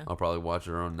Prime. Yeah. I'll probably watch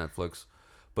it on Netflix.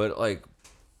 But, like,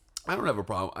 I don't have a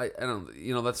problem. I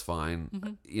don't, that's fine.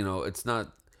 Mm-hmm. It's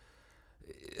not...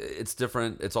 It's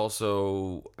different. It's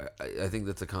also, I think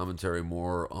that's a commentary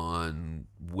more on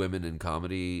women in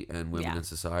comedy and women in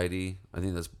society. I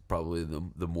think that's probably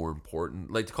the more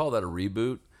important. Like to call that a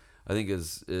reboot, I think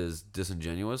is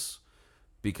disingenuous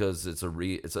because it's a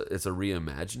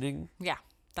reimagining. Yeah,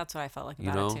 that's what I felt like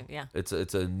about it too. Yeah,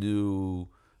 it's a new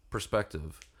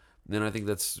perspective. And I think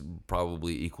that's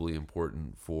probably equally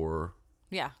important for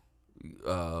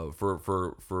I'm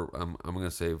going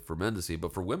to say for men to see,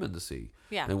 but for women to see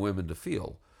and women to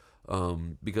feel.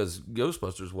 Because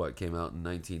Ghostbusters, came out in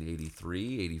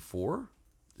 1983, 84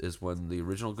 is when the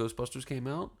original Ghostbusters came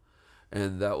out.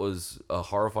 and that was a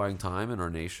horrifying time in our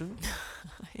nation.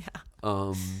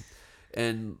 Yeah.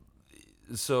 And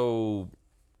so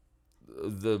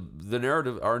the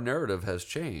narrative, our narrative has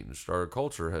changed, our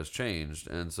culture has changed,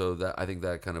 and so that I think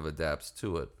that kind of adapts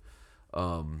to it.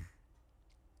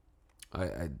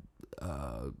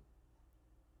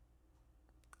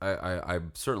 I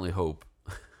certainly hope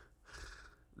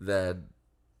that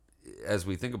as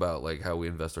we think about like how we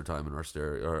invest our time in our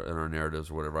or in our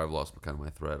narratives or whatever, I've lost kind of my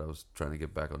thread. I was trying to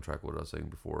get back on track with what I was saying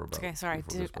before about. Okay, sorry,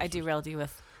 I derailed you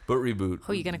with. But reboot.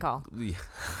 Who are you gonna call? Yeah,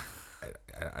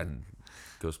 I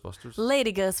Ghostbusters.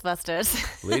 Lady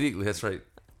Ghostbusters. Lady, that's right,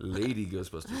 Lady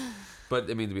Ghostbusters. But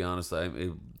I mean, to be honest,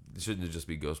 it shouldn't it just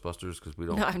be Ghostbusters because we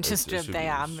don't. No, I'm just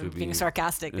I'm being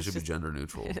sarcastic. It should be gender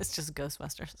neutral. It's just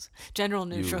Ghostbusters. General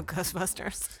neutral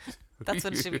Ghostbusters. That's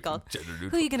what it should be called. Gender neutral.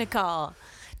 Who are you gonna call?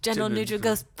 General neutral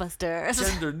Ghostbusters.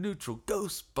 Gender neutral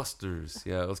Ghostbusters.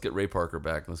 Yeah, let's get Ray Parker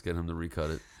back. Let's get him to recut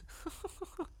it.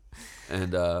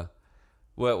 And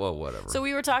well, whatever. So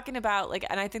we were talking about like,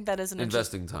 and I think that is an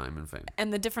investing time and fame,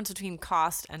 and the difference between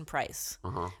cost and price,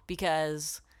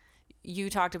 because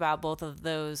you talked about both of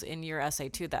those in your essay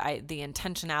too. That the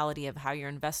intentionality of how you're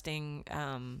investing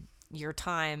your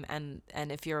time, and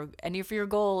if your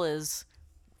goal is.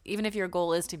 Even if your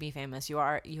goal is to be famous, you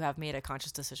have made a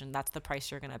conscious decision. That's the price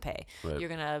you're going to pay. Right. You're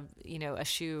going to,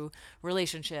 eschew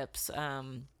relationships,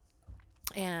 and,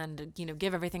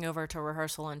 give everything over to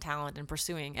rehearsal and talent and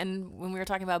pursuing. And when we were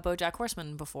talking about BoJack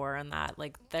Horseman before and that,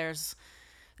 like there's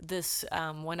this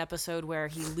one episode where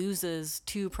he loses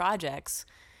 2 projects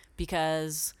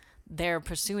because they're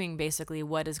pursuing basically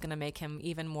what is going to make him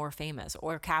even more famous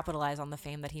or capitalize on the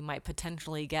fame that he might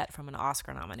potentially get from an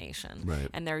Oscar nomination. Right.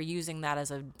 And they're using that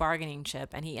as a bargaining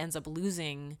chip, and he ends up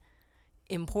losing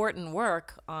important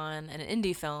work on an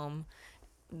indie film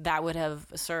that would have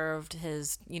served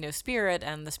his, spirit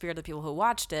and the spirit of the people who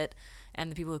watched it and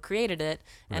the people who created it,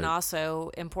 and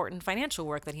also important financial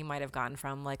work that he might have gotten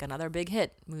from like another big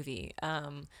hit movie.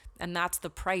 And that's the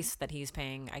price that he's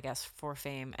paying, I guess, for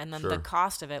fame. And then the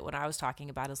cost of it, what I was talking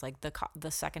about is like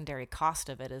the secondary cost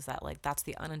of it is that like that's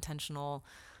the unintentional,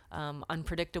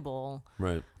 unpredictable,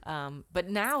 right? But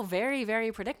now very,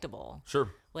 very predictable. Sure.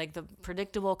 Like the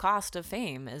predictable cost of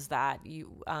fame is that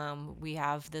we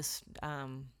have this.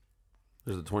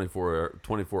 There's a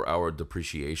 24-hour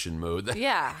depreciation mode.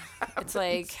 Yeah, it's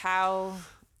like how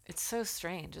it's so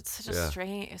strange. It's such a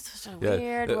strange. It's such a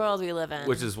weird world we live in.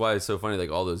 Which is why it's so funny. Like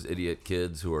all those idiot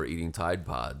kids who are eating Tide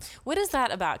Pods. What is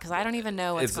that about? Because I don't even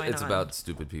know what's going on. It's about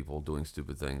stupid people doing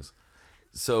stupid things.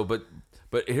 So, but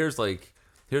here's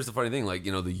the funny thing. Like the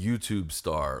YouTube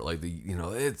star. Like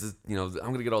it's I'm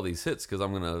gonna get all these hits because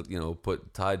I'm gonna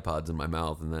put Tide Pods in my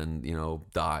mouth and then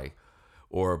die.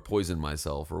 Or poison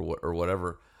myself, or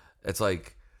whatever. It's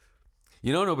like,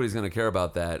 nobody's gonna care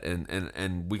about that,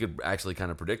 and we could actually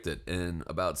kind of predict it in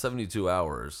about 72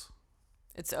 hours.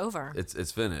 It's over.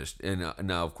 It's finished, and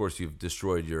now of course you've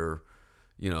destroyed your,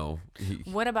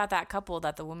 What about that couple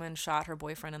that the woman shot her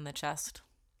boyfriend in the chest?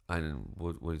 I didn't.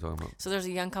 What are you talking about? So there's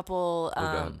a young couple.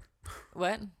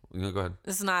 What? Go ahead.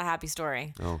 This is not a happy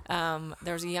story. Oh.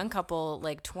 There's a young couple,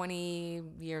 like 20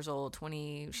 years old,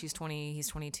 she's 20, he's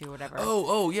 22, whatever.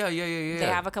 Yeah. They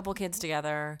have a couple kids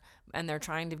together, and they're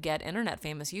trying to get internet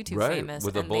famous, YouTube famous.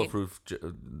 With a bulletproof,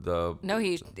 No,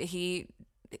 he. He's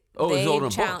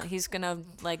holding a book. He's gonna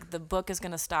the book is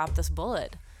gonna stop this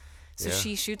bullet. So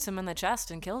she shoots him in the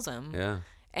chest and kills him. Yeah.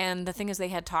 And the thing is, they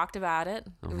had talked about it.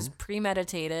 It was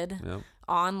premeditated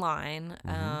online,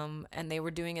 and they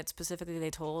were doing it specifically. They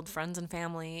told friends and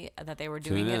family that they were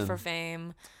doing it for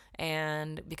fame,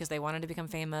 and because they wanted to become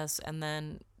famous. And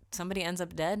then somebody ends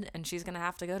up dead, and she's gonna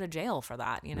have to go to jail for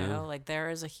that. Like there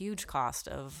is a huge cost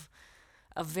of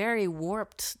a very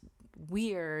warped,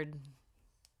 weird.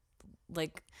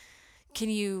 Like,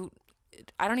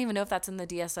 I don't even know if that's in the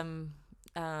DSM.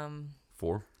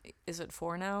 4. Is it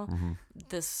 4 now?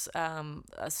 This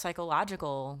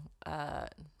psychological.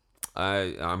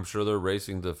 I'm sure they're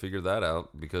racing to figure that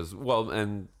out because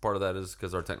and part of that is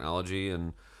because our technology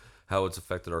and how it's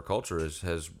affected our culture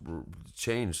has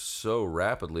changed so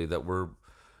rapidly that we're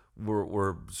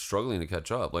struggling to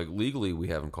catch up. Like legally, we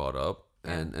haven't caught up,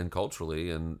 and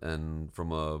culturally, and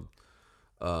from a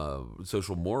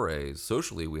social mores,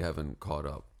 socially, we haven't caught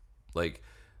up. Like,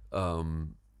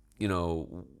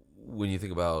 when you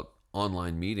think about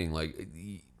online meeting, like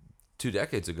 2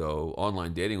 decades ago,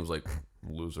 online dating was like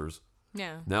losers.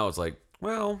 Yeah. Now it's like,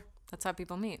 well, that's how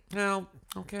people meet. Well,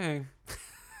 okay.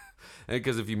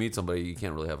 Because if you meet somebody, you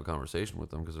can't really have a conversation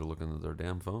with them because they're looking at their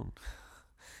damn phone.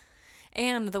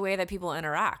 And the way that people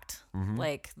interact,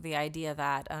 like the idea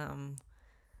that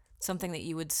something that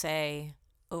you would say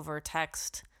over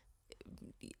text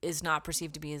is not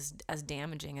perceived to be as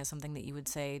damaging as something that you would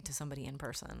say to somebody in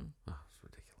person. Oh, it's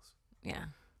ridiculous. Yeah.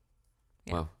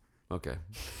 Well, okay.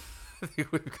 I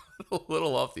think we've got a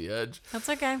little off the edge. That's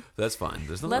okay. That's fine.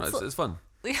 There's nothing. It's fun.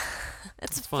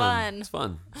 It's fun. It's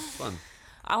fun. It's fun.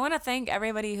 I want to thank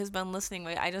everybody who's been listening.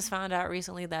 I just found out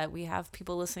recently that we have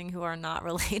people listening who are not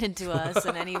related to us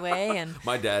in any way, and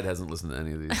my dad hasn't listened to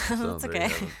any of these. So that's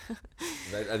okay.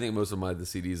 I think most of the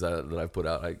CDs that I've put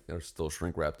out are still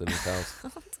shrink wrapped in his house.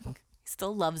 He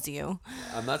still loves you.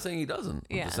 I'm not saying he doesn't.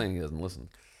 I'm just saying he doesn't listen.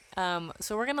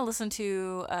 So we're gonna listen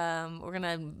to. We're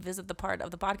gonna visit the part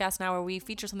of the podcast now where we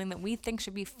feature something that we think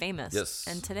should be famous. Yes.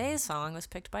 And today's song was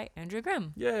picked by Andrew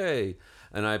Grimm. Yay!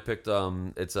 And I picked.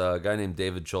 It's a guy named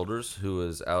David Childers who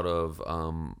is out of.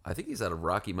 I think he's out of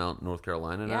Rocky Mount, North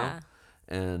Carolina now. Yeah.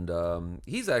 And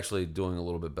he's actually doing a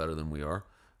little bit better than we are.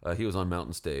 He was on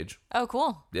Mountain Stage. Oh,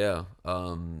 cool. Yeah.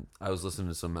 I was listening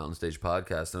to some Mountain Stage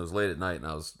podcast, and it was late at night,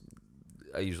 and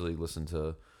I usually listen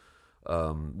to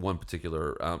one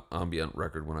particular ambient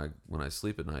record when I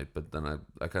sleep at night, but then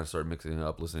I kind of started mixing it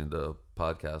up, listening to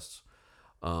podcasts.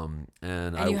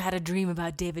 And you had a dream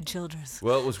about David Childers.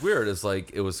 Well, it was weird. It's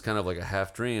like it was kind of like a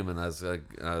half dream, and I was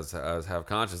half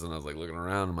conscious, and I was like looking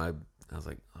around, and I was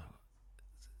like, oh,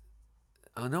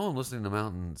 I know I'm listening to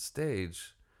Mountain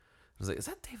Stage. I was like, is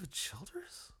that David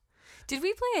Childers? Did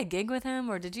we play a gig with him,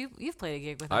 or you've played a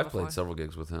gig with him? I've before? played several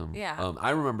gigs with him. Yeah.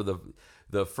 I remember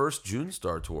the first June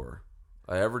Star tour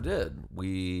I ever did.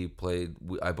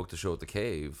 I booked a show at the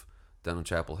Cave down in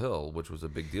Chapel Hill, which was a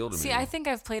big deal to me. See, I think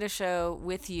I've played a show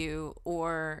with you,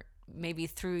 or maybe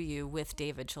through you, with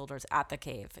David Childers at the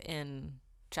Cave in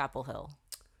Chapel Hill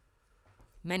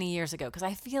many years ago, because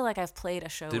I feel like I've played a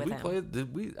show with him.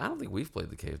 Did we? I don't think we've played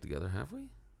the Cave together, have we?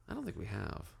 I don't think we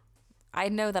have. I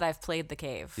know that I've played the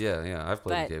Cave. Yeah, I've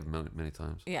played the Cave many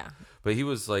times. Yeah. But he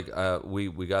was like, we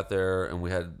got there and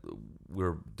we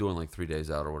were doing like 3 days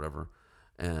out or whatever,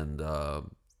 and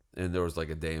there was like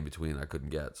a day in between I couldn't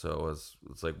get, so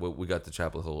it's like we got to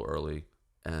Chapel Hill early,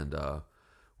 and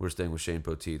we were staying with Shane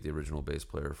Poteet, the original bass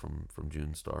player from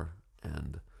June Star,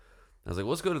 and I was like,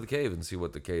 let's go to the Cave and see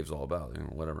what the Cave's all about,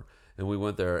 whatever. And we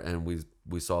went there and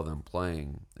we saw them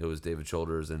playing. It was David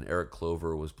Childers and Eric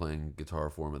Clover was playing guitar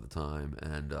for him at the time,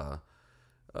 and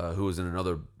who was in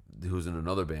another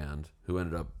band who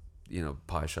ended up,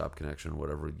 Pie Shop Connection,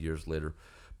 whatever, years later.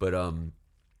 But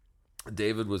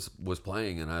David was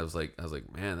playing, and I was like,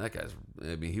 man, that guy's.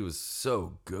 I mean, he was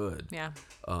so good. Yeah.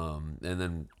 And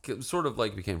then sort of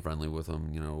like became friendly with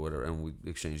him, whatever, and we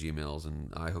exchanged emails,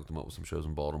 and I hooked him up with some shows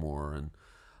in Baltimore, and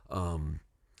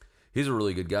he's a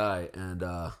really good guy, and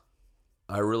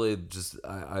I really just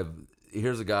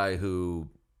here's a guy who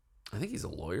I think he's a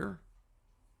lawyer.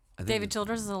 David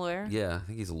Childers is a lawyer? Yeah, I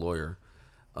think he's a lawyer.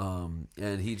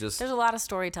 And he just there's a lot of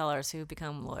storytellers who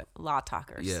become law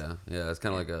talkers. Yeah, it's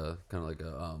kind of like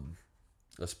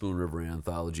a Spoon River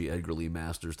anthology, Edgar Lee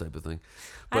Masters type of thing.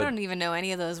 But I don't even know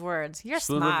any of those words. You're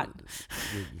smart.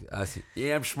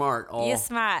 Yeah, I'm smart. You're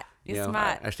smart. You're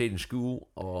smart. I stayed in school.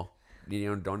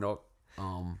 Don't know.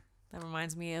 That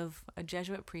reminds me of a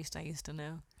Jesuit priest I used to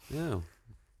know. Yeah.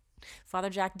 Father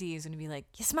Jack D is going to be like,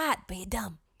 you're smart, but you're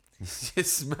dumb. You're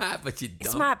smart, but you're dumb.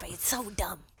 You're smart, but you're so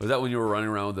dumb. Was that when you were running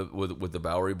around with the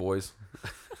Bowery Boys?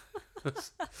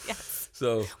 Yes.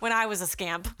 So when I was a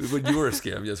scamp. When you were a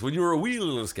scamp, yes. When you were a wee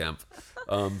little scamp.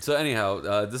 So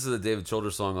anyhow, this is a David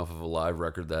Childers song off of a live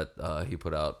record that he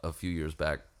put out a few years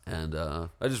back, and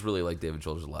I just really like David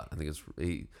Childers a lot. I think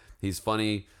he's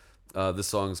funny. This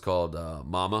song is called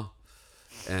Mama,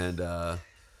 and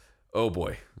oh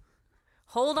boy,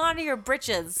 hold on to your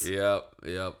britches.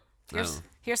 Yep.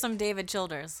 Here's some David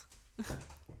Childers.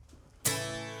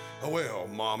 Well,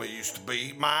 Mama used to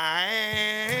beat my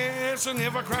ass, and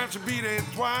if I cried, she beat it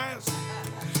twice.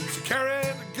 She carried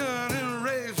a gun and a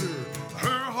razor.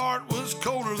 Her heart was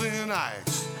colder than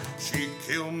ice. She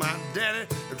killed my daddy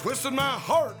and twisted my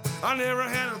heart. I never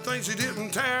had a thing she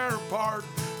didn't tear apart.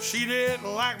 She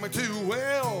didn't like me too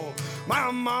well. My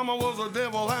mama was a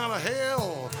devil out of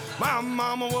hell. My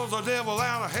mama was a devil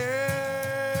out of hell.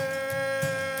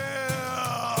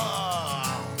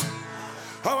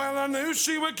 Oh, well, I knew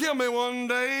she would kill me one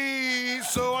day,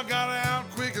 so I got out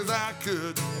quick as I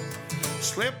could.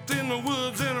 Slept in the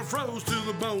woods and I froze to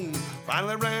the bone.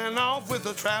 Finally ran off with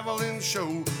a traveling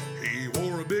show. He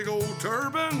wore a big old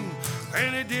turban,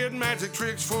 and he did magic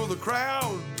tricks for the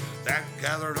crowd that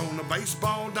gathered on the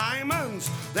baseball diamonds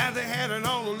that they had in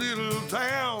all the little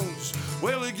towns.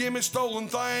 Well, he gave me stolen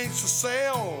things to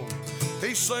sell.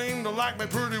 He seemed to like me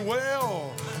pretty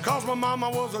well, 'cause my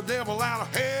mama was a devil out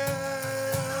of hell.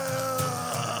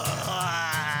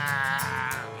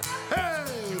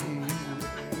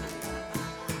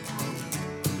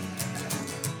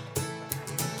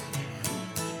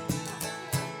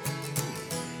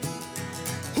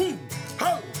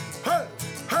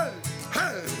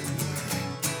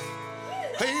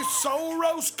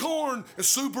 and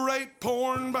Super 8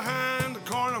 porn behind the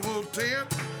carnival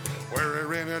tent, where he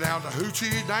rented out the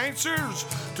hoochie dancers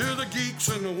to the geeks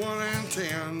in the 1 and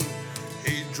 10.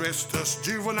 He dressed us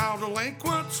juvenile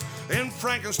delinquents in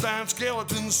Frankenstein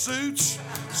skeleton suits,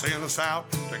 sent us out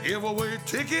to give away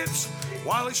tickets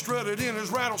while he strutted in his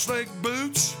rattlesnake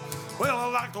boots. Well, I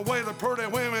like the way the pretty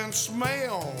women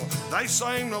smell. They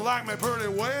seem to like me pretty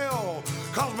well,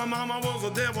 'cause my mama was a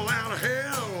devil out of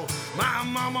hell. My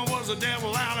mama was a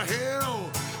devil out of hell.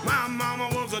 My mama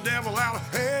was a devil out of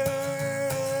hell.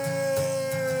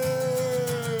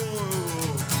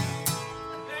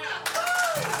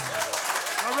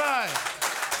 All right.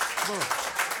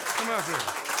 Come out here.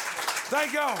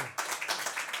 Thank y'all.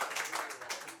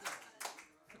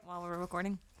 While we're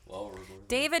recording. Well, we're going.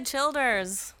 David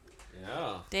Childers.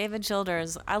 Yeah. David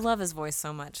Childers. I love his voice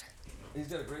so much. He's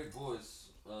got a great voice.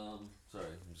 Sorry,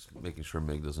 I'm just making sure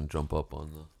Meg doesn't jump up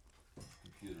on the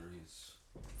computer. He's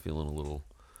feeling a little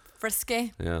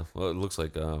Frisky. Yeah. Well, it looks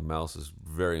like Mouse is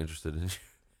very interested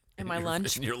in my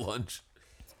lunch. In your lunch.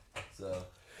 So,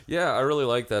 yeah, I really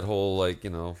like that whole like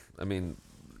I mean,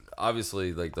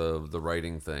 obviously like the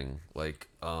writing thing, like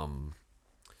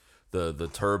the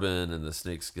turban and the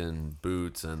snakeskin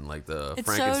boots and like the It's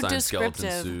Frankenstein so skeleton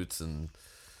descriptive. suits and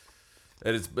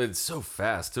it's so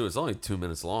fast too. It's only 2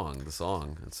 minutes long, the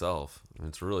song itself. And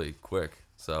it's really quick.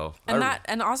 So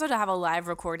And also to have a live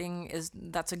recording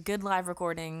that's a good live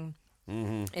recording.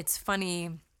 Mm-hmm. It's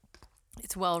funny,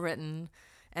 it's well written,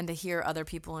 and to hear other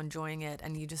people enjoying it,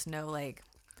 and you just know, like,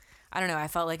 I don't know, I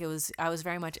felt like I was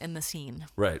very much in the scene.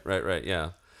 Right, yeah.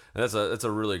 And that's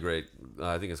a really great.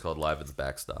 I think it's called "Live at the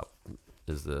Backstop,"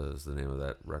 is the name of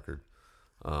that record.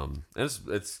 And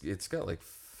it's got like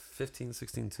 15,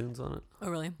 16 tunes on it. Oh,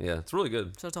 really? Yeah, it's really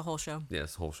good. So it's a whole show. Yeah,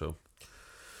 it's a whole show.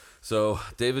 So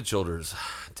David Childers,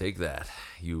 take that,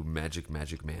 you magic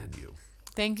man, you.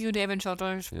 Thank you, David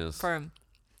Childers, Yes. for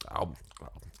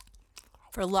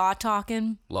law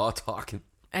talking Law talking.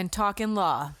 and talking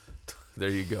law. There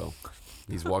you go.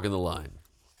 He's walking the line.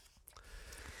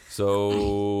 So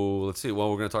let's see.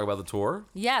 Well, we're going to talk about the tour.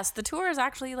 Yes, the tour is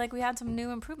actually like we had some new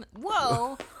improvement.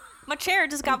 Whoa, my chair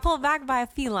just got pulled back by a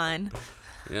feline.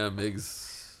 Yeah,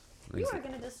 Migs. You are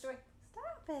gonna destroy.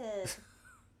 Stop it!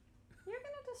 You're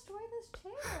gonna destroy this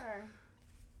chair.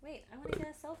 Wait, I want to get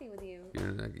a selfie with you.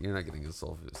 You're not getting a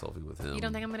selfie with him. You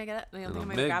don't think I'm gonna get it? You don't think I'm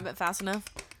Mig. gonna grab it fast enough?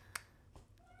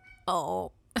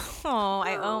 Oh,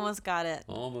 I almost got it.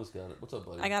 Almost got it. What's up,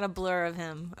 buddy? I got a blur of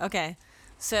him. Okay,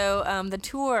 so the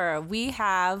tour we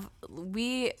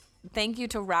thank you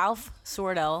to Ralph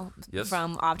Sordell Yes.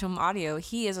 from Optimum Audio.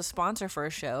 He is a sponsor for a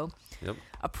show, Yep.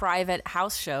 a private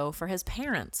house show for his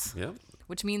parents, Yep.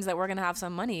 which means that we're gonna have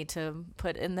some money to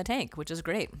put in the tank, which is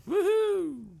great.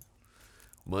 Woohoo!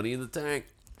 Money in the tank.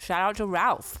 Shout out to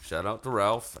Ralph, Shout out to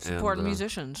Ralph. supporting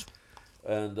musicians.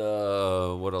 And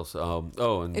what else?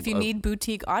 And If you need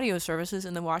boutique audio services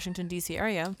in the Washington, D.C.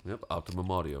 area, Yep, Optimum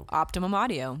Audio. Optimum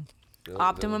Audio. Go,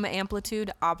 Optimum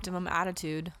Amplitude, Optimum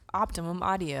Attitude, Optimum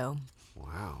Audio.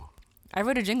 Wow. I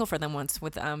wrote a jingle for them once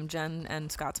with Jen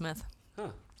and Scott Smith. Huh.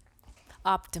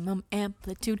 Optimum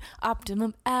Amplitude,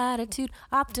 Optimum Attitude,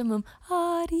 Optimum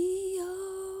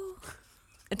Audio.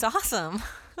 It's awesome.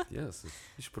 Yes,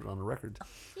 you should put it on the record.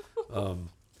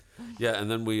 Yeah, and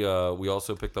then we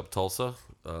also picked up Tulsa.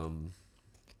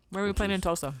 Where are we playing in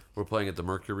Tulsa? We're playing at the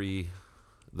Mercury.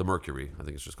 The Mercury, I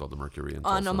think it's just called the Mercury in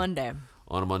On Tulsa. a Monday.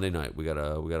 On a Monday night, we got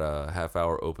a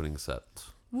half-hour opening set.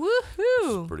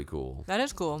 Woohoo! Pretty cool. That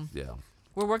is cool. Yeah,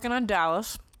 We're working on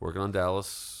Dallas, working on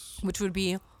Dallas. which would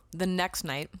be the next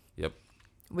night. Yep.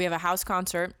 We have a house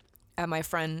concert at my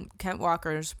friend Kent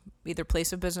Walker's either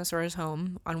place of business or his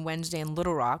home on Wednesday in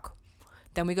Little Rock.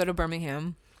 Then we go to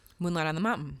Birmingham, Moonlight on the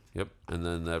Mountain. Yep. And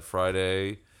then that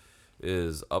Friday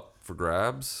is up for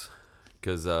grabs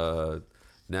because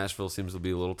Nashville seems to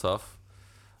be a little tough.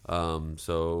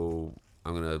 So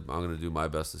I'm gonna do my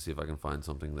best to see if I can find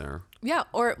something there. Yeah,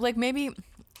 or like maybe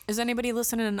is anybody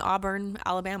listening in Auburn,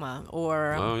 Alabama,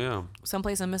 or Oh yeah.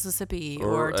 someplace in Mississippi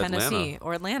Or or Tennessee Atlanta.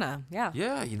 or Atlanta? Yeah.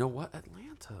 Yeah. You know what?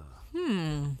 Atlanta.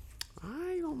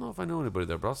 I don't know if I know anybody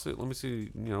there, but I'll see. Let me see.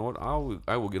 You know what?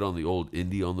 I will get on the old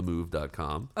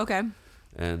indieonthemove.com Okay.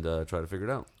 and try to figure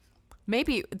it out.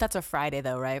 Maybe that's a Friday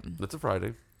though, right? That's a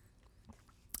Friday.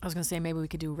 I was gonna say maybe we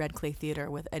could do Red Clay Theater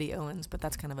with Eddie Owens, but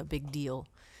that's kind of a big deal.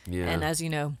 Yeah. And as you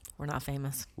know, we're not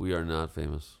famous. We are not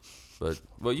famous,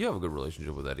 but you have a good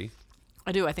relationship with Eddie.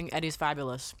 I do. I think Eddie's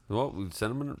fabulous. Well, we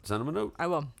send him a note. I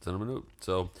will. Send him a note.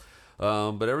 So,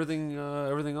 but everything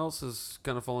else is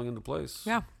kind of falling into place.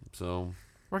 Yeah. So,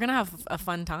 We're gonna have a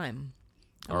fun time.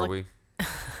 are we?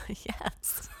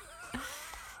 Yes.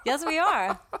 Yes, we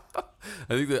are.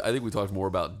 I think we talked more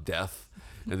about death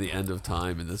and the end of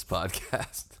time in this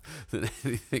podcast than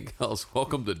anything else.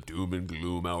 Welcome to Doom and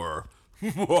Gloom Hour.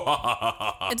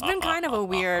 It's been kind of a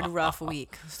weird, rough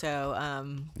week. So,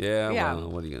 Yeah. Yeah.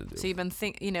 Well, what are you gonna do? so you've been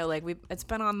it's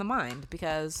been on the mind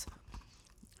because,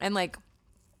 and like,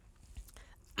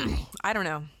 I don't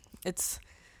know. It's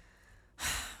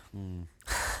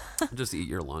Just eat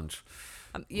your lunch.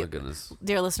 My goodness.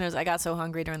 dear listeners, I got so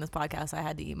hungry during this podcast, I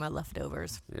had to eat my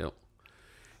leftovers. Yep.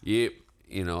 You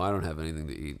know, I don't have anything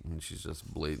to eat, and she's just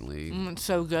blatantly It's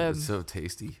so good. it's so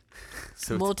tasty.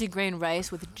 So Multi-grain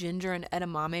rice with ginger and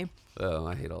edamame oh,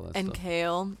 I hate all that and stuff.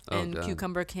 kale Oh, and God.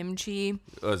 kimchi kimchi.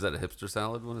 Oh, is that a hipster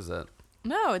salad? What is that?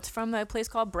 No, it's from a place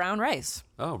called Brown Rice.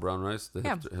 Oh, brown rice, the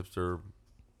Yeah. hipster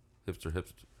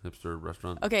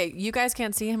restaurant. Okay, you guys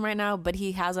can't see him right now, but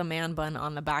he has a man bun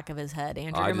on the back of his head.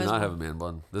 Andrew, I do not have a man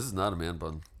bun. This is not a man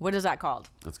bun. what is that called?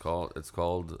 It's called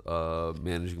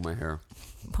managing my hair.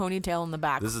 Ponytail in the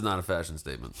back. This is not a fashion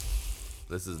statement.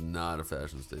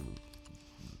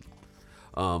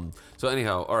 So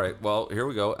anyhow, all right. Well, here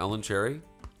we go. Ellen Cherry.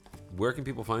 Where can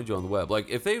people find you on the web? Like,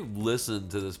 if they listen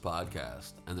to this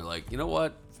podcast and they're like, you know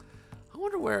what? I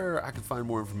wonder where I can find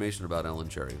more information about Ellen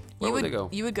Cherry. Where would they go?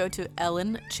 You would go to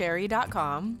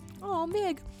ellencherry.com. Oh,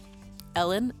 big.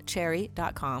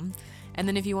 ellencherry.com. And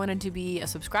then if you wanted to be a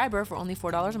subscriber for only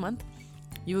 $4 a month,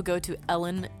 you would go to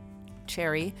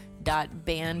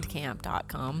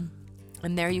ellencherry.bandcamp.com.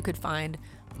 And there you could find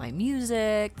my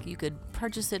music. You could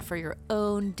purchase it for your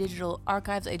own digital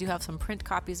archives. I do have some print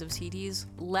copies of CDs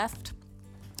left.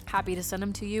 Happy to send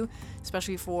them to you,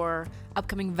 especially for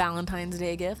upcoming Valentine's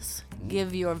Day gifts.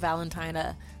 Give your Valentine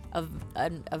a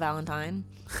Valentine.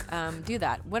 Do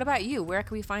that. What about you? Where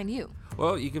can we find you?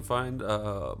 Well, you can find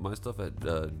my stuff at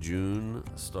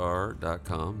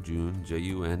junestar.com. June,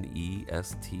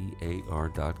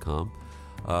 JUNESTAR.com.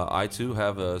 I too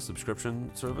have a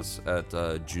subscription service at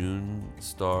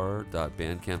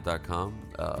junestar.bandcamp.com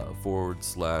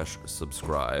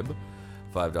 /subscribe.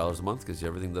 $5 a month gives you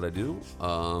everything that I do.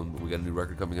 We got a new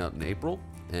record coming out in April,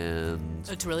 and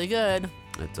It's really good.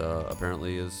 it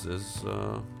apparently is it's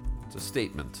a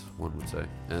statement, one would say.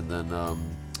 And then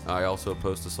I also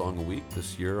post a song a week.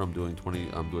 This year I'm doing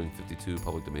 52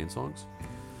 public domain songs.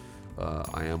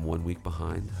 I am 1 week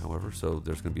behind, however, so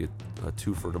there's going to be a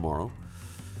 2 for tomorrow.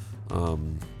 I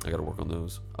got to work on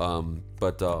those.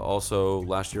 But also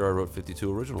last year I wrote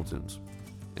 52 original tunes.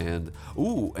 And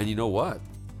you know what?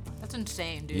 That's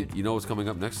insane, dude. You know what's coming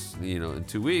up next, in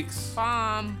 2 weeks?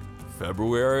 Bomb.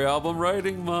 February album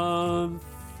writing month.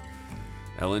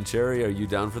 Ellen Cherry, are you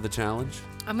down for the challenge?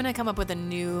 I'm going to come up with a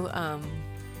new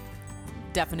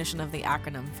definition of the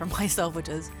acronym for myself, which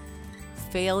is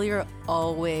failure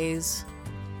always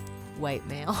white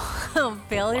male.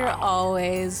 Failure Wow.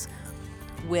 always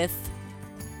with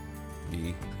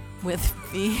Me.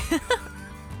 me.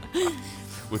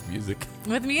 With music.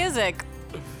 With music.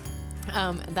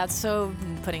 That's so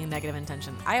putting a negative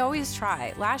intention. I always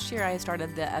try. Last year I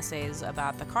started the essays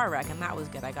about the car wreck, and that was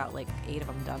good. I got like 8 of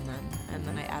them done then, and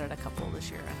then I added a couple this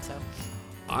year. And so,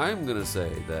 I'm going to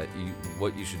say that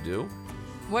what you should do,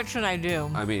 what should I do?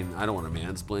 I mean, I don't want to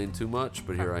mansplain too much,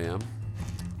 but here I am.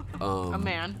 A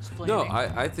man. No,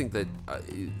 I think that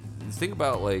think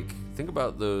about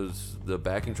the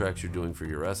backing tracks you're doing for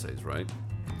your essays, right?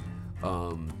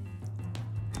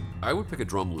 I would pick a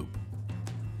drum loop.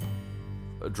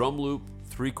 A drum loop,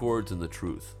 3 chords, and the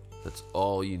truth. That's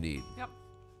all you need. Yep.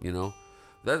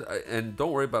 And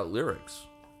don't worry about lyrics.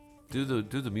 Do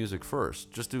the music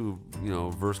first. Just do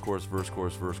verse chorus verse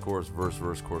chorus verse chorus verse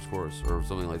verse chorus chorus or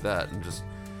something like that, and just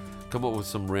come up with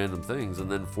some random things, and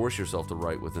then force yourself to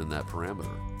write within that parameter.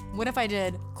 What if I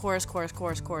did chorus, chorus,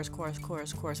 chorus, chorus, chorus,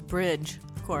 chorus, chorus, bridge,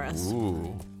 chorus?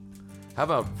 Ooh. How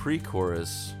about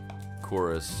pre-chorus,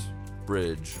 chorus,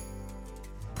 bridge,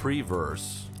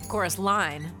 pre-verse, Chorus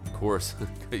line. chorus?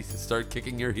 Start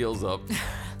kicking your heels up. Is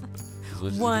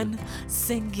what you One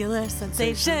singular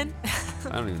sensation. do.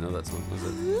 I don't even know that song. Was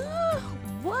it?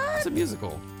 What? It's a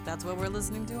musical. That's what we're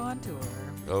listening to on tour.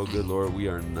 Oh, good Lord, we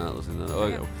are not listening to that. Oh,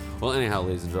 yeah. Well, anyhow,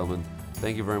 ladies and gentlemen,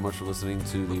 thank you very much for listening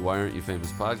to the Why Aren't You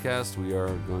Famous podcast. We are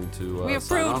going to We have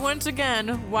sign proved off. once again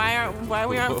why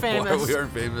we aren't famous. Why we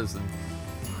aren't famous,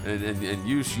 and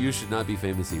you should not be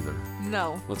famous either.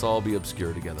 No. Let's all be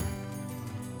obscure together.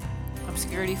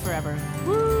 Obscurity forever.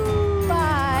 I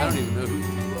Bye. don't even know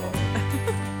who.